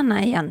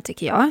Diana igen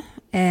tycker jag.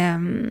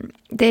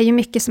 Det är ju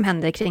mycket som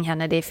händer kring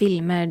henne. Det är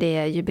filmer, det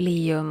är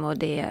jubileum och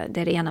det är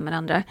det ena med det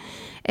andra.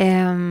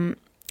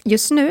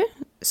 Just nu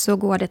så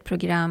går det ett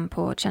program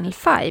på Channel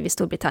 5 i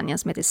Storbritannien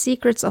som heter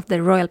Secrets of the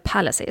Royal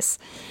Palaces.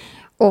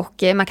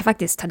 Och man kan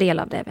faktiskt ta del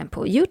av det även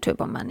på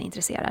YouTube om man är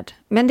intresserad.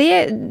 Men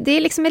det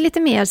är liksom ett lite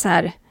mer så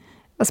här,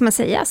 vad ska man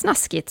säga,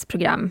 snaskigt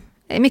program.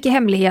 Mycket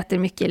hemligheter,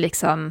 mycket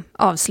liksom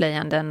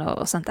avslöjanden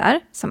och sånt där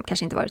som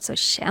kanske inte varit så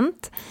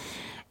känt.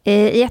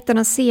 I ett av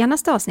de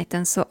senaste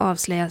avsnitten så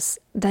avslöjas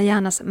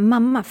Dianas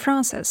mamma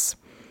Frances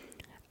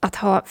att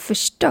ha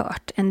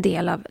förstört en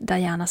del av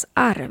Dianas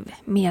arv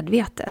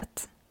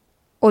medvetet.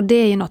 Och det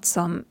är ju något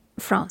som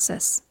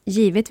Frances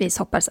givetvis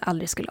hoppades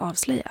aldrig skulle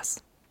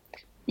avslöjas.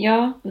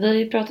 Ja, vi har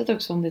ju pratat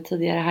också om det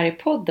tidigare här i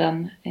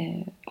podden.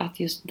 Att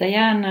just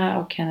Diana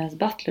och hennes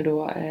butler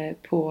då,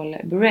 Paul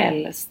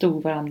Burrell,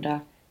 stod varandra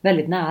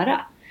väldigt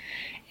nära.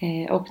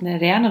 Och när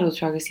Diana då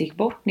tragiskt gick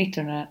bort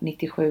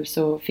 1997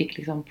 så fick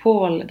liksom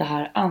Paul det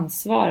här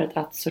ansvaret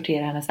att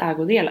sortera hennes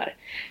ägodelar.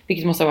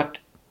 Vilket måste ha varit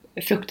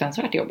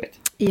fruktansvärt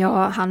jobbigt.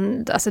 Ja,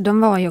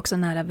 de var ju också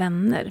nära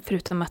vänner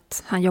förutom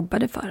att han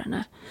jobbade för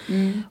henne.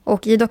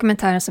 Och i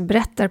dokumentären så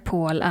berättar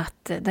Paul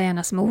att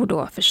Dianas mor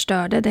då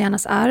förstörde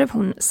Dianas arv.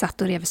 Hon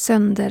satt och rev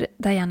sönder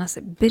Dianas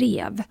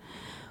brev.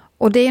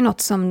 Och det är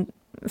något som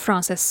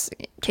Frances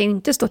kan ju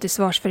inte stå till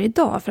svars för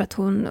idag för att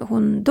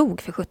hon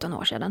dog för 17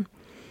 år sedan.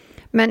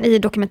 Men i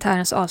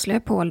dokumentären så avslöjar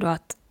Paul då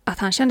att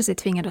han kände sig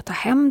tvingad att ta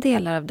hem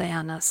delar av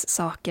Dianas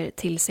saker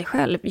till sig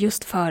själv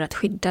just för att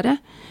skydda det.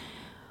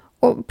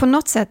 Och på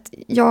något sätt,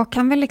 jag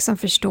kan väl liksom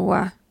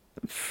förstå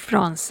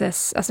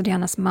Frances, alltså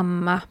Dianas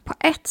mamma, på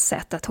ett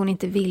sätt att hon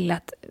inte ville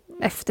att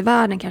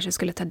eftervärlden kanske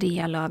skulle ta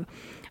del av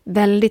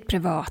väldigt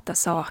privata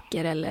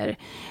saker.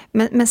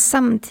 Men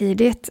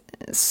samtidigt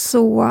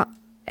så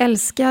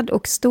älskad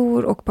och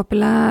stor och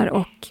populär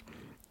och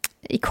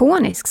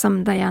ikonisk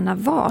som Diana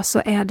var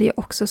så är det ju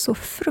också så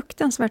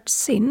fruktansvärt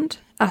synd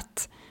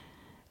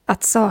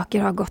att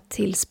saker har gått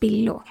till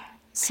spillo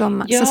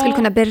som skulle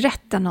kunna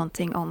berätta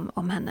någonting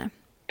om henne.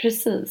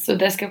 Precis, och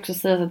det ska också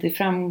sägas att det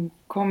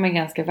framkommer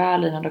ganska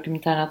väl i den här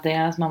dokumentären att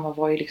Dianas mamma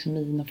var ju liksom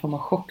i någon form av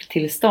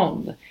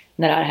chocktillstånd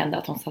när det här hände.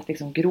 Att hon satt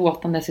liksom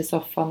gråtandes i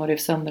soffan och rev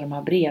sönder de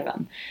här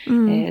breven.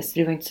 Så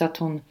det var inte så att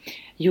hon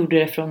gjorde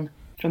det från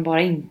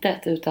bara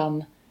intet,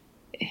 utan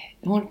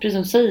hon, precis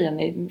som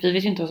säger, vi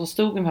vet ju inte vad som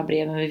stod i de här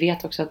breven, men vi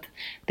vet också att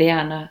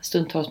Diana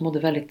stundtals mådde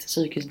väldigt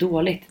psykiskt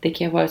dåligt. Det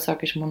kan ju vara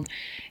saker som hon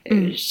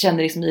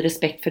kände liksom i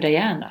respekt för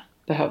Diana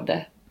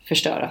behövde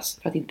förstöras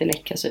för att inte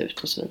läckas ut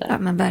och så vidare. Ja,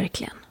 men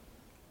verkligen.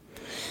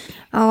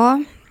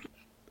 Ja.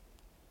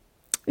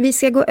 Vi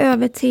ska gå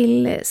över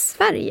till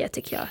Sverige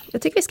tycker jag.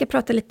 Jag tycker vi ska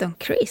prata lite om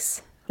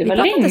Chris. Det var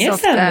länge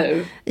sedan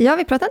nu. Ja,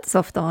 vi pratar inte så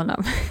ofta om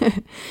honom.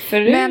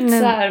 Förut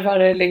så här var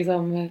det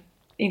liksom,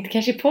 inte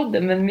kanske i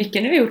podden, men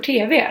mycket när vi gjort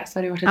tv så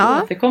har det varit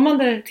ett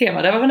återkommande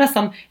tema. Det var väl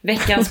nästan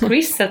veckans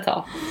quiz ett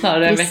tag,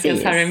 snarare än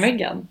veckans Harry och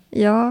Meghan.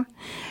 Ja,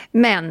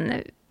 men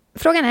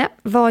frågan är,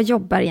 vad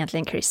jobbar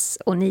egentligen Chris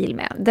O'Neill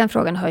med? Den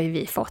frågan har ju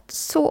vi fått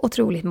så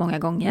otroligt många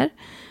gånger.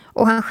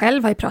 Och han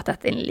själv har ju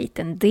pratat en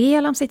liten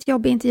del om sitt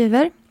jobb i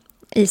intervjuer.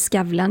 I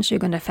Skavlan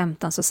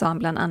 2015 så sa han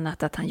bland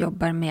annat att han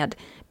jobbar med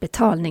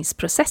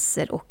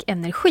betalningsprocesser och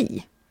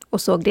energi.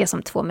 Och såg det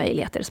som 2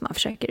 möjligheter som han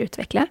försöker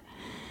utveckla.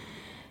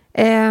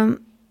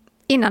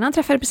 Innan han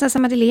träffade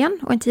prinsessan Madeleine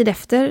och en tid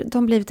efter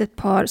de blivit ett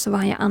par så var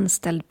han ju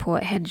anställd på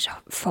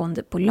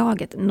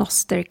hedgefondbolaget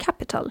Noster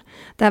Capital.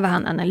 Där var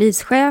han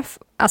analyschef,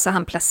 alltså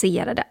han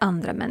placerade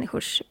andra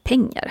människors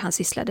pengar. Han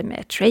sysslade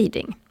med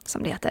trading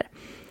som det heter.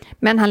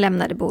 Men han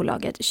lämnade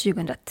bolaget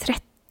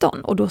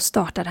 2013 och då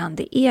startade han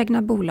det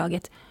egna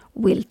bolaget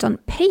Wilton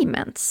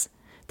Payments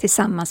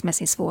tillsammans med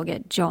sin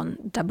svåger John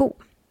Dabo.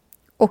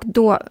 Och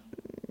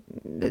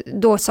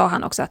då sa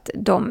han också att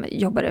de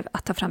jobbade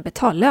att ta fram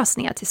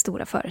betallösningar till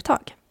stora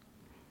företag.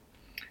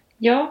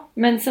 Ja,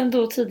 men sen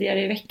då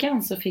tidigare i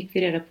veckan så fick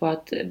vi reda på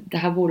att det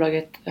här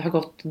bolaget har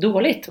gått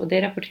dåligt. Och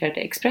det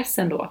rapporterade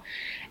Expressen då.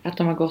 Att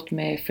de har gått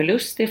med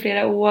förlust i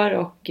flera år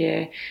och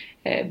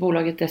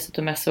bolaget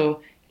dessutom är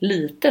så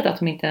litet att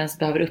de inte ens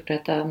behöver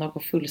upprätta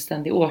någon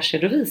fullständig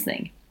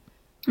årsredovisning.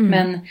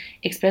 Men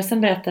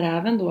Expressen berättar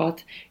även då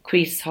att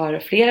Chris har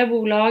flera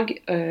bolag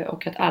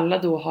och att alla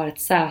då har ett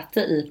säte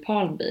i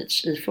Palm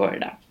Beach i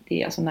Florida.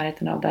 Det är alltså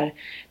närheten av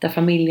där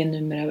familjen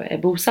numera är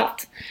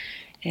bosatt.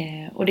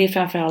 Och det är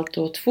framförallt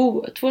då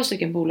två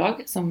stycken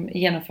bolag som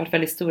genomfört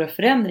väldigt stora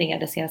förändringar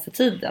den senaste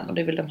tiden. Och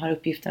det är väl de här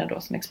uppgifterna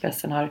då som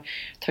Expressen har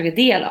tagit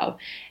del av.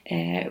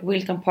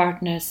 Wilton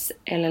Partners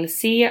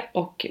LLC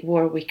och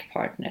Warwick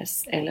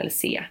Partners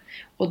LLC.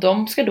 Och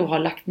de ska då ha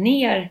lagt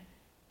ner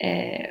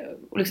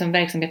och liksom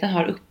verksamheten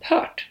har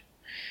upphört.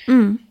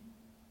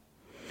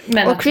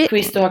 Men att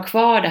Chris då har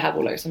kvar det här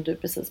bolaget som du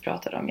precis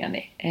pratade om,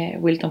 Jenny.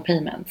 Wilton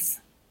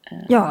Payments.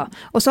 Ja,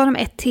 och så har de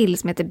ett till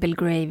som heter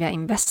Belgravia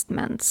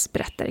Investments,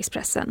 berättar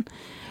Expressen.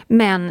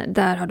 Men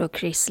där har då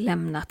Chris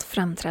lämnat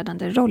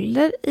framträdande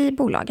roller i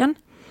bolagen.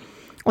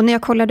 Och när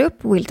jag kollade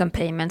upp Wilton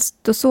Payments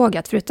då såg jag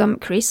att förutom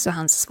Chris och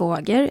hans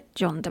svåger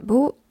John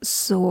Dabo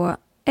så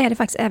är det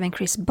faktiskt även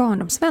Chris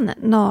barndomsvän,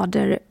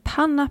 Nader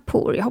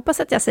Panapur. Jag hoppas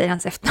att jag säger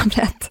hans efternamn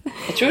rätt.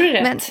 Jag tror det är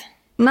rätt. Men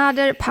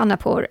Nader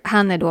Panapur,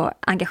 han är då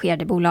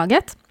engagerad i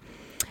bolaget.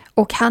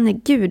 Och han är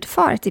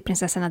gudfar till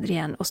prinsessan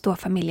Adrienne och står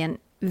familjen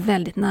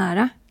väldigt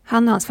nära.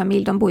 Han och hans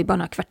familj, de bor i bara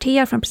några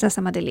kvarter från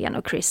prinsessan Madeleine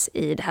och Chris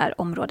i det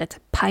här området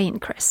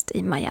Pinecrest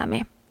i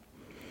Miami.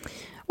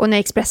 Och när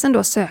Expressen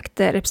då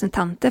sökte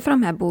representanter för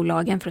de här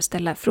bolagen för att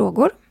ställa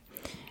frågor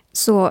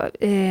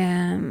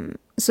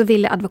så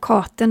ville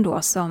advokaten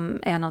då, som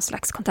är någon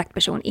slags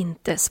kontaktperson,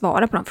 inte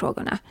svara på de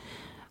frågorna.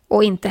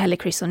 Och inte heller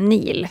Chris och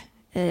Neil.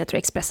 Jag tror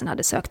Expressen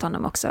hade sökt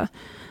honom också.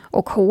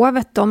 Och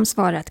hovet, de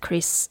svarar att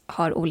Chris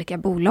har olika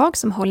bolag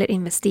som håller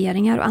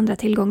investeringar och andra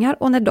tillgångar.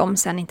 Och när de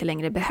sen inte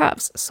längre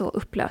behövs så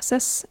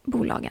upplöses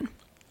bolagen.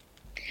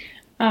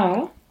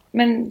 Ja,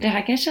 men det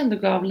här kanske ändå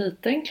gav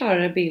lite en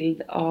klarare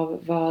bild av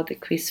vad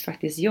Chris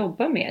faktiskt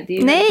jobbar med. Det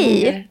är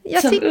Nej,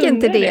 jag tycker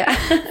inte det.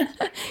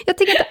 Jag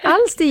tycker inte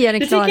alls det ger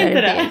en klarare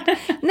bild.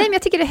 Nej, men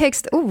jag tycker det är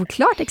högst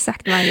oklart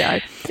exakt vad han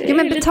gör.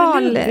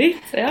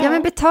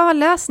 Men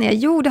betallösningar,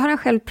 jo, det har han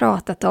själv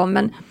pratat om,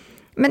 men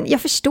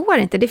jag förstår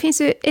inte. Det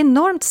finns ju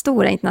enormt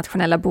stora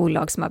internationella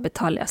bolag som har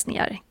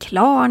betallösningar.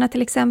 Klarna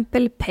till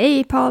exempel,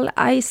 PayPal,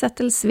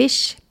 iSettle,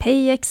 Swish,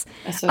 PayEx.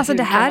 Alltså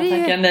det här är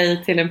ju... tacka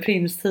nej till en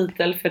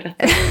prinstitel för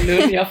detta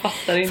lull, jag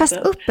fattar inte. Fast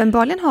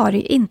uppenbarligen har det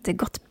ju inte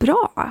gått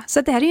bra.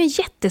 Så det här är ju en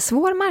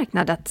jättesvår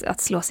marknad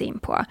att slå sig in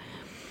på.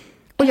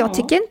 Och jag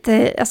tycker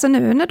inte, alltså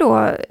nu när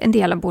då en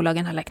del av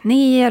bolagen har lagt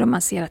ner och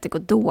man ser att det går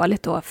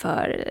dåligt då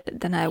för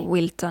den här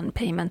Wilton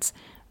Payments.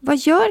 Vad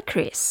gör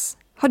Chris?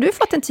 Har du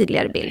fått en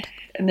tydligare bild?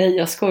 Nej,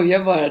 jag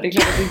skojar bara. Det är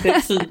klart att det inte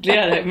är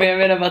tydligare. Men jag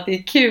menar att det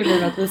är kul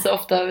i att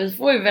vi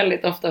får ju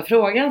väldigt ofta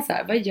frågan så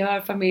här: vad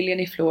gör familjen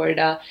i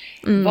Florida?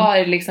 Vad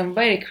är det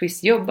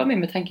Chris jobbar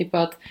med tanke på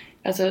att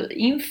alltså,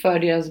 inför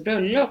deras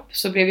bröllop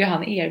så blev ju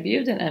han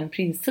erbjuden en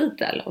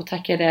prinstitel och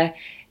tackade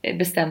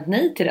bestämt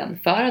nej till den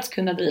för att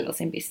kunna driva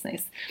sin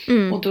business.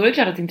 Och då är det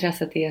klart att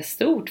intresset är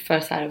stort för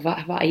så här,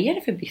 vad är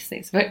det för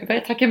business?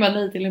 Vad tackar man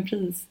nej till en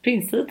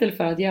prinstitel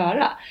för att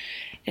göra?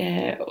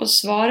 Och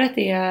svaret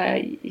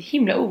är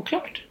himla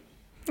oklart.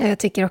 Jag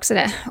tycker också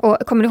det. Och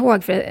kommer du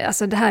ihåg, för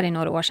alltså det här är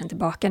några år sedan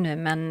tillbaka nu,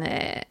 men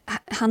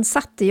han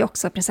satte ju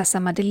också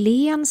prinsessan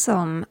Madeleine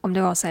som, om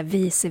det var så här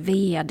vice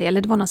vd,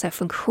 eller det var någon så här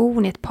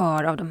funktion i ett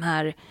par av de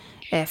här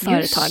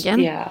företagen.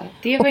 Just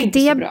det var inte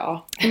så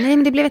bra. Nej,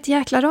 men det blev ett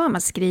jäkla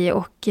ramaskri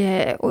och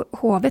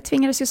hovet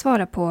tvingades ju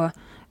svara på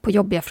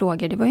jobbiga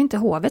frågor. Det var ju inte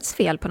hovets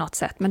fel på något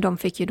sätt, men de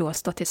fick ju då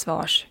stå till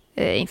svars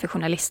inför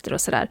journalister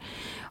och sådär.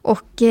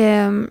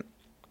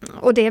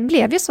 Och det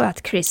blev ju så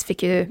att Chris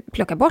fick ju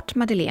plocka bort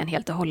Madeleine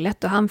helt och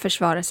hållet, och han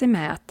försvarade sig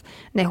med att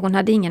nej, hon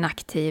hade ingen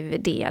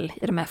aktiv del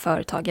i de här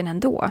företagen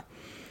ändå.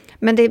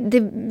 Men det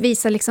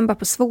visar liksom bara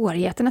på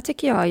svårigheterna,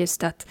 tycker jag,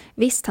 just att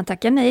visst, han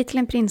tackar nej till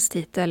en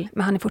prinstitel,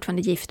 men han är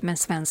fortfarande gift med en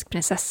svensk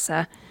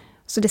prinsessa.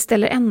 Så det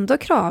ställer ändå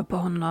krav på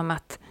honom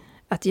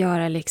att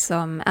göra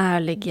liksom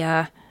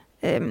ärliga,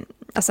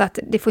 alltså att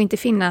det får inte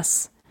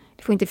finnas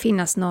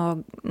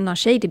någon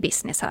shady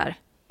business här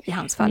i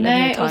hans fall.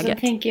 Nej, och så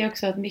tänker jag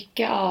också att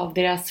mycket av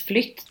deras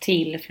flytt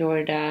till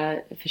Florida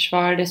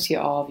försvarades ju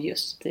av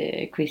just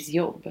Chris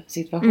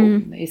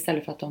jobbsituation,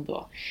 istället för att de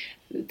då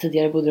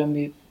tidigare bodde de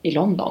ju i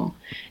London.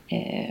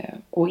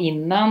 Och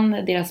innan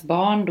deras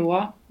barn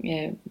då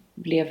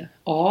blev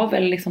av,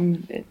 eller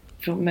liksom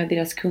med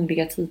deras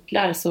kungliga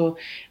titlar, så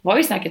var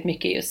ju snacket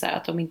mycket just så här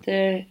att om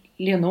inte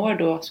Leonor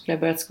då skulle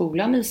ha börjat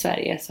skolan i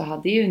Sverige, så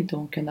hade ju inte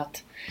hon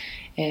kunnat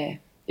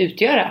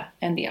utgöra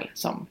en del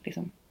som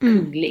liksom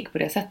kunglig på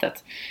det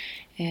sättet.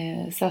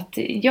 Så att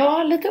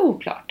ja, lite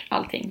oklart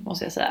allting,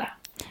 måste jag säga.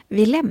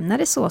 Vi lämnar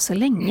det så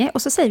länge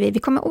och så säger vi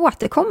kommer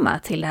återkomma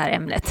till det här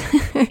ämnet.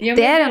 Ja,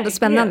 det är ändå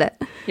spännande.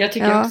 Jag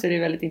tycker också det är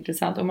väldigt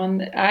intressant. Och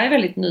man är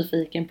väldigt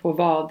nyfiken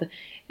på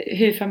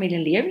hur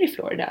familjen lever i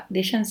Florida.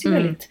 Det känns ju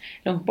väldigt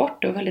långt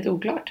bort och väldigt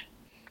oklart.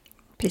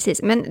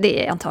 Precis, men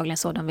det är antagligen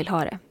så de vill ha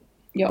det.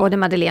 Ja. Både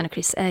Madeleine och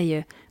Chris är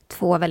ju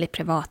två väldigt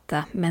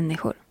privata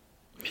människor.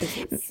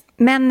 Precis.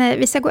 Men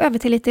vi ska gå över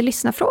till lite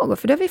lyssnarfrågor,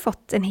 för då har vi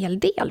fått en hel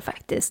del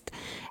faktiskt.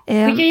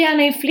 Skicka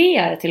gärna in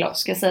fler till oss,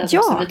 ska jag säga.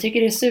 Ja. Vi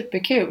tycker det är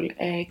superkul.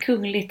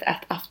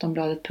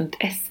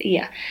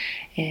 kungligt@aftonbladet.se.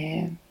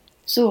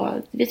 Så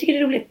vi tycker det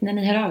är roligt när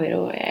ni hör av er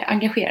och är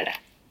engagerade.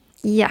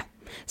 Ja.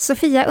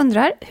 Sofia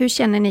undrar, hur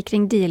känner ni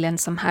kring dealen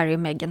som Harry och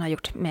Meghan har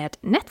gjort med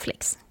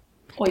Netflix?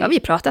 Oj. Det har vi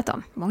pratat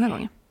om många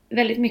gånger.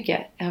 Väldigt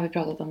mycket har vi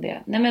pratat om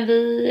det. Nej, men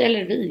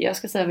jag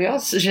ska säga vad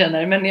jag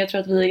känner, men jag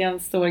tror att vi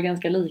står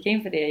ganska lika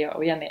inför det, jag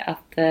och Jenny,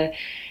 att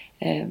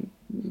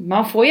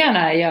man får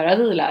gärna göra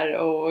dealar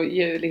och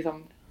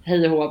liksom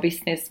hej och hå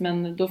business,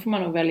 men då får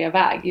man nog välja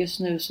väg. Just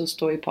nu så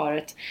står ju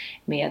paret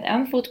med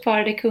en fot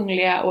kvar i det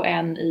kungliga och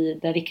en i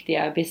den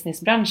riktiga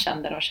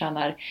businessbranschen där de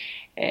tjänar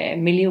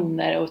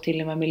miljoner och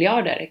till och med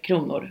miljarder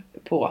kronor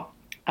på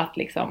att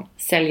liksom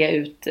sälja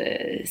ut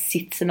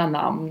sina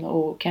namn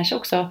och kanske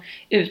också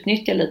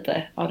utnyttja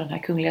lite av den här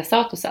kungliga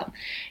statusen.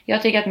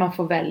 Jag tycker att man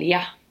får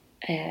välja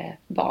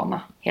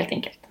bana, helt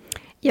enkelt.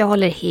 Jag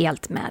håller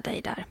helt med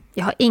dig där.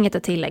 Jag har inget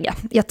att tillägga.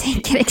 Jag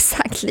tänker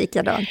exakt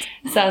likadant.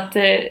 Så att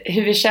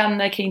hur vi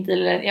känner kring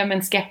dealen, ja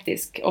men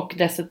skeptisk. Och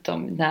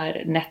dessutom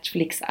när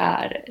Netflix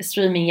är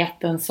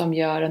streamingjätten som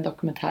gör en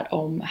dokumentär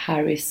om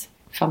Harrys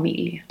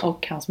familj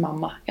och hans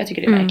mamma. Jag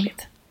tycker det är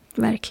märkligt.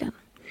 Verkligen.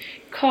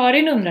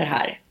 Karin undrar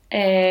här.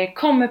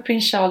 Kommer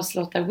prins Charles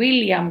låta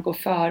William gå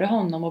före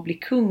honom och bli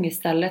kung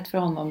istället för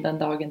honom den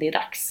dagen det är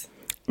dags?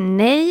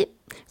 Nej,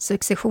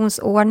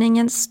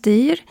 successionsordningen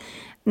styr.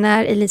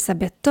 När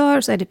Elisabeth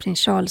dör så är det prins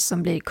Charles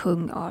som blir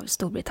kung av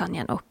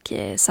Storbritannien och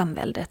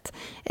samväldet.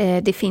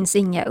 Det finns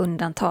inga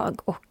undantag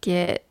och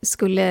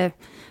skulle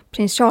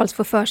prins Charles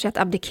få för sig att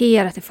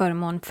abdikera till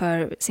förmån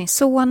för sin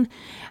son,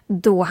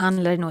 då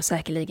handlar det nog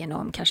säkerligen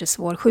om kanske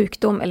svår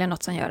sjukdom eller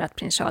något som gör att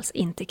prins Charles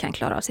inte kan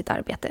klara av sitt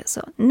arbete.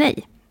 Så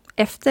nej,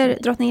 efter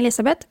drottning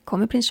Elisabeth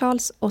kommer prins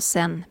Charles och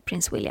sen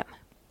prins William.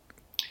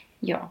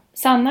 Ja,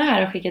 Sanna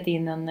här har skickat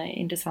in en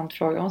intressant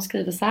fråga. Hon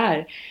skriver så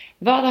här.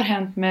 Vad har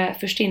hänt med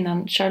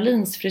förstinnan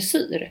Charlines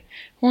frisyr?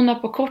 Hon har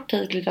på kort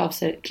tid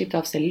klippt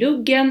av sig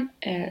luggen,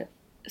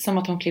 som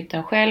att hon klippt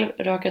den själv,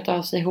 rakat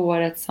av sig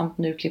håret samt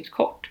nu klippt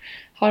kort.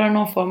 Har hon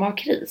någon form av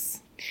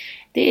kris?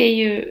 Det är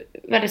ju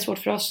väldigt svårt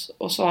för oss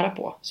att svara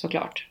på,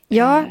 såklart.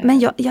 Ja, men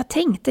jag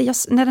tänkte,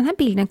 när den här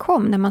bilden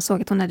kom, när man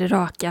såg att hon hade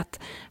rakat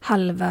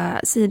halva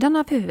sidan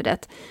av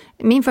huvudet.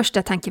 Min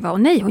första tanke var,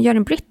 nej, hon gör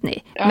en Britney.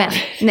 Ja. Men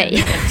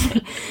nej,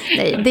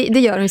 det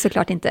gör hon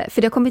såklart inte.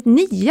 För det har kommit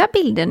nya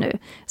bilder nu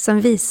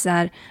som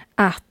visar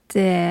att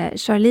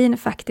Charlene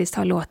faktiskt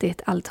har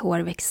låtit allt hår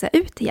växa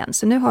ut igen.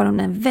 Så nu har hon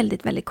en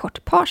väldigt, väldigt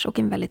kort page och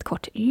en väldigt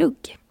kort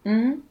lugg.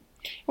 Mm.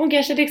 Hon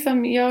kanske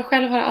liksom, jag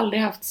själv har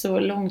aldrig haft så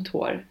långt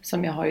hår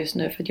som jag har just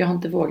nu för att jag har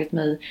inte vågat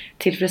mig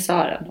till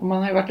frisören. Och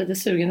man har ju varit lite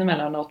sugen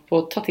emellanåt på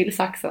att ta till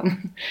saxen.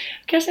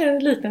 Kanske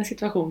en liten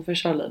situation för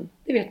Charlene,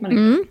 det vet man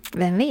inte.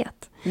 Vem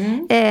vet?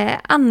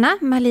 Anna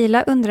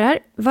Malila undrar,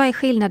 vad är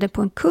skillnaden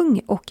på en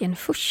kung och en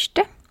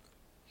furste?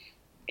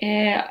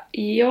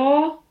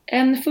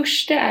 En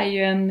furste är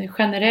ju en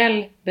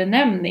generell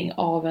benämning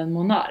av en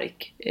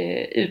monark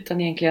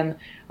utan egentligen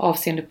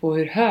avseende på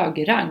hur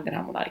hög rang den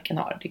här monarken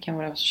har. Det kan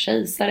vara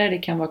kejsare, det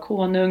kan vara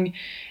konung,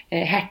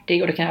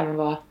 hertig och det kan även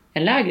vara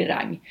en lägre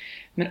rang.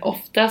 Men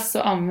oftast så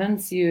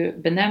används ju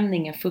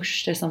benämningen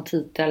furste som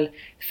titel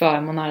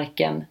för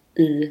monarken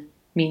i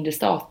mindre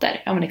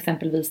stater. Ja, men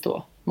exempelvis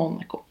då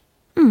Monaco.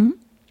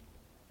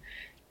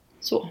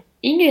 Så,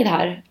 Ingrid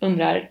här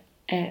undrar,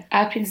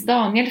 är prins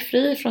Daniel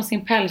fri från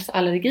sin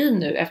pälsallergi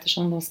nu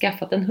eftersom de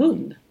skaffat en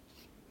hund?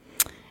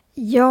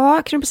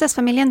 Ja,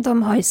 kronprinsessfamiljen,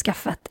 de har ju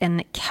skaffat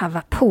en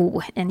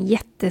cavapoo, en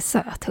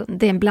jättesöt hund.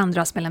 Det är en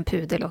blandras mellan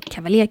pudel och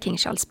cavalier king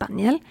Charles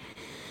spaniel.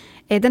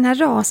 Den här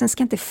rasen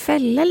ska inte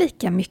fälla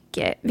lika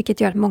mycket,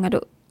 vilket gör att många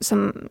då,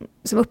 som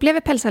upplever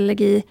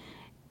pälsallergi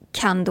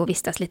kan då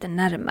vistas lite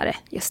närmare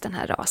just den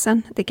här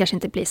rasen. Det kanske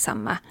inte blir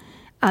samma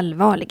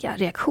allvarliga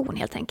reaktion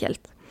helt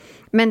enkelt.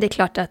 Men det är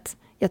klart att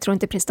jag tror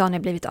inte prins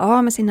Daniel blivit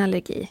av med sin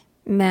allergi.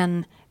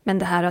 Men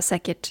det här har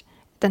säkert,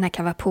 den här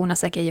cavapoon har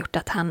säkert gjort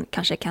att han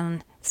kanske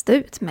kan stå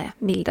ut med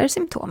mildare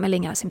symptom eller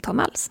inga symptom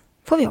alls.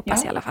 Får vi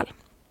hoppas i alla fall.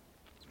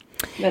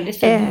 Väldigt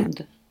fin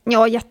hund.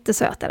 Ja,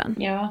 jättesöt är den.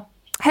 Ja.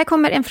 Här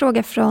kommer en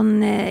fråga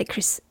från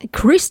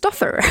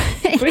Christopher.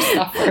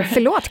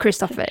 Förlåt,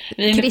 Christopher.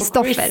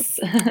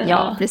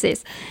 Ja,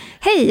 precis.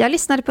 Hej, jag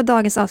lyssnade på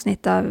dagens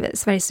avsnitt av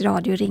Sveriges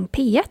Radio Ring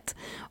P1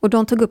 och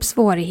de tog upp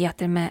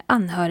svårigheter med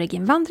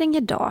anhöriginvandring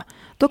idag.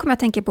 Då kommer jag att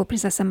tänka på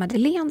prinsessan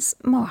Madeleines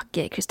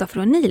make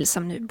Christopher O'Neill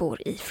som nu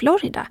bor i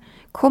Florida.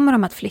 Kommer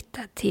de att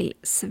flytta till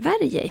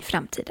Sverige i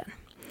framtiden?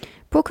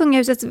 På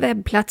kungahusets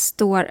webbplats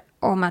står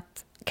om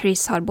att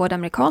Chris har både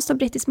amerikanskt och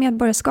brittiskt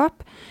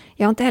medborgarskap.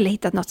 Jag har inte heller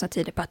hittat något som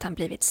tyder på att han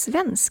blivit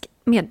svensk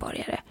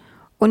medborgare.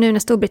 Och nu när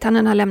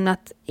Storbritannien har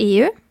lämnat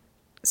EU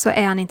så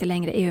är han inte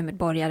längre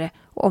EU-medborgare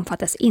och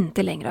omfattas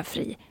inte längre av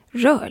fri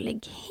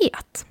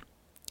rörlighet.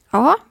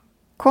 Ja,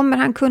 kommer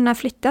han kunna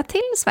flytta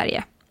till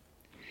Sverige?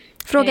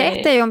 Fråga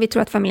 1 är om vi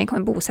tror att familjen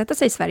kommer bosätta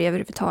sig i Sverige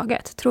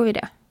överhuvudtaget. Tror vi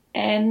det?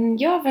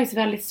 Jag har faktiskt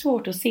väldigt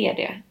svårt att se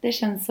det. Det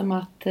känns som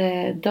att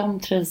de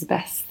trivs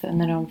bäst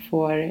när de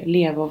får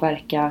leva och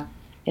verka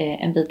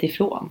en bit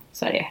ifrån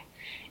Sverige.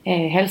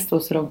 Helst då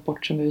så långt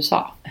bort som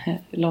USA.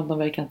 London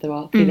verkar inte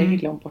vara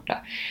tillräckligt långt borta.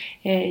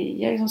 Jag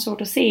är liksom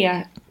svårt att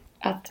se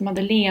att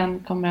Madeleine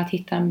kommer att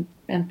hitta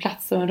en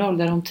plats och en roll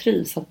där hon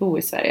trivs att bo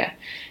i Sverige.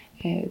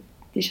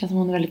 Det känns som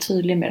hon är väldigt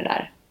tydlig med det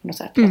där på något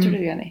sätt. Vad tror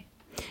du, Jenny?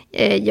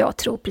 Jag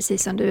tror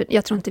precis som du.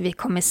 Jag tror inte vi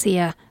kommer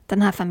se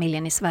den här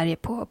familjen i Sverige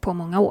på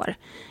många år.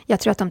 Jag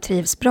tror att de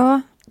trivs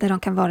bra, där de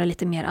kan vara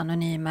lite mer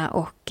anonyma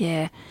och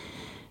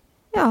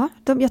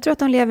jag tror att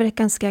de lever ett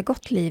ganska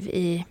gott liv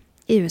i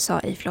USA,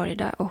 i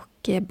Florida,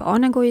 och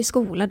barnen går i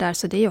skola där,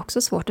 så det är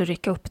också svårt att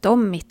rycka upp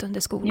dem mitt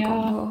under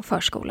skolgång och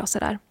förskola och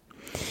sådär.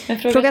 Men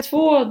fråga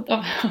 2,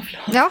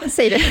 ja,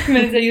 säg det.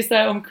 Men just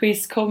där om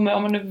Chris kommer,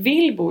 om man nu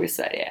vill bo i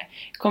Sverige,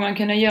 kommer han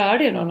kunna göra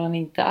det då när han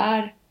inte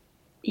är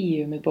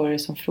EU-medborgare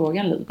som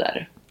frågan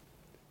lyder?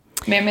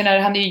 Men jag menar,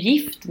 han är ju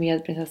gift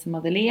med prinsessan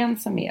Madeleine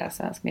som är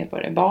svensk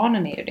medborgare.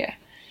 Barnen är ju det.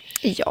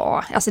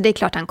 Ja, alltså det är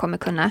klart han kommer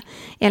kunna.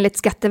 Enligt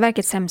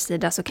Skatteverkets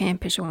hemsida så kan en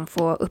person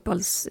få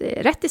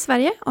uppehållsrätt i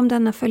Sverige om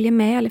denna följer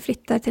med eller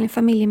flyttar till en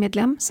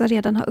familjemedlem som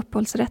redan har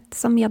uppehållsrätt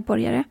som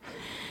medborgare.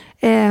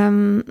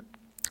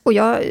 Och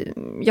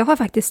jag har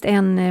faktiskt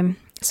en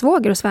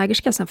svåger och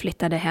svägerska som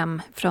flyttade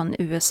hem från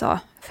USA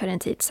för en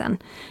tid sedan.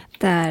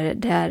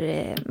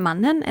 Där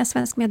mannen är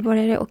svensk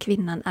medborgare och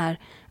kvinnan är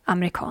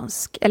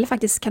amerikansk, eller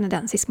faktiskt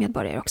kanadensisk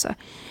medborgare också.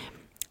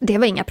 Det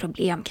var inga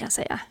problem kan jag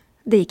säga.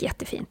 Det gick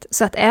jättefint.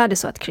 Så att är det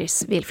så att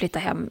Chris vill flytta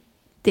hem,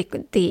 det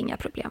är inga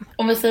problem.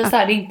 Om vi säger så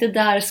här, det är inte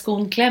där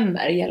skon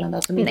klämmer gällande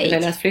att de inte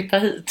väljer att flytta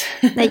hit.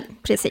 Nej,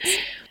 precis.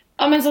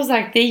 Ja, men som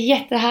sagt, det är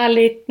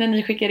jättehärligt när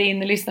ni skickar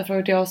in och lyssnar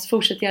frågor till oss.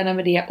 Fortsätt gärna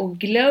med det och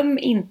glöm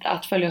inte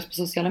att följa oss på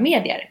sociala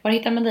medier. Var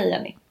hittar man dig,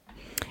 Jenny?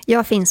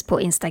 Jag finns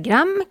på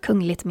Instagram,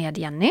 kungligt med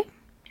Jenny.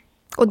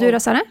 Och du då,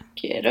 Sara?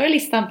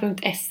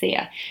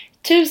 Royalistan.se.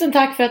 Tusen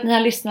tack för att ni har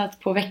lyssnat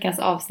på veckans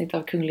avsnitt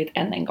av Kungligt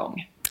än en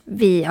gång.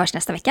 Vi hörs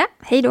nästa vecka.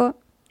 Hej då!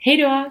 Hej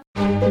då!